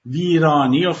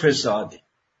 ویرانی و فساده.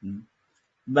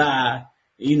 و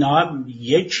اینا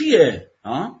یکیه،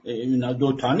 اینا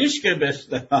دوتا نیست که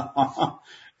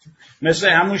مثل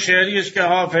همون شعری است که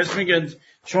حافظ میگه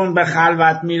چون به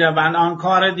خلوت میروند آن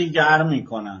کار دیگر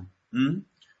میکنن.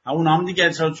 اون هم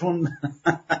دیگه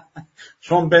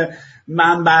چون به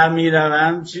منبر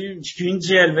میروند این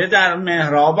جلوه در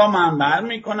محراب منبر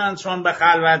میکنن، چون به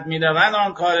خلوت میروند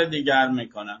آن کار دیگر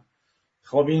میکنن.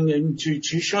 خب این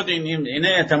چی شد؟ این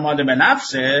اعتماد به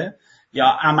نفسه یا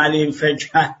عملی فکر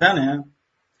کردنه؟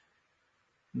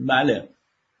 بله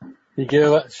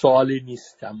دیگه سوالی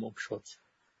نیست، تموم شد.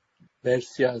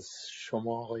 مرسی از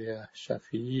شما آقای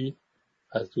شفیعی،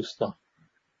 از دوستان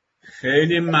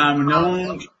خیلی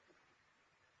ممنون.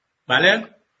 بله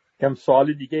کم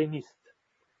سوالی دیگه نیست.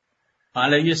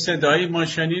 حالا یه صدایی ما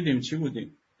شنیدیم، چی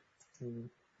بودیم؟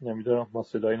 نمیدونم، ما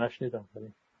صدایی نشنیدم.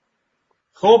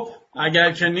 خب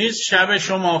اگر که نیست، شب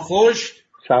شما خوش.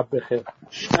 شب بخیر.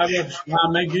 شب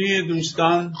همگی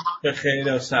دوستان به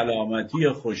خیر و سلامتی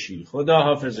و خوشی. خدا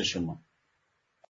حافظ شما.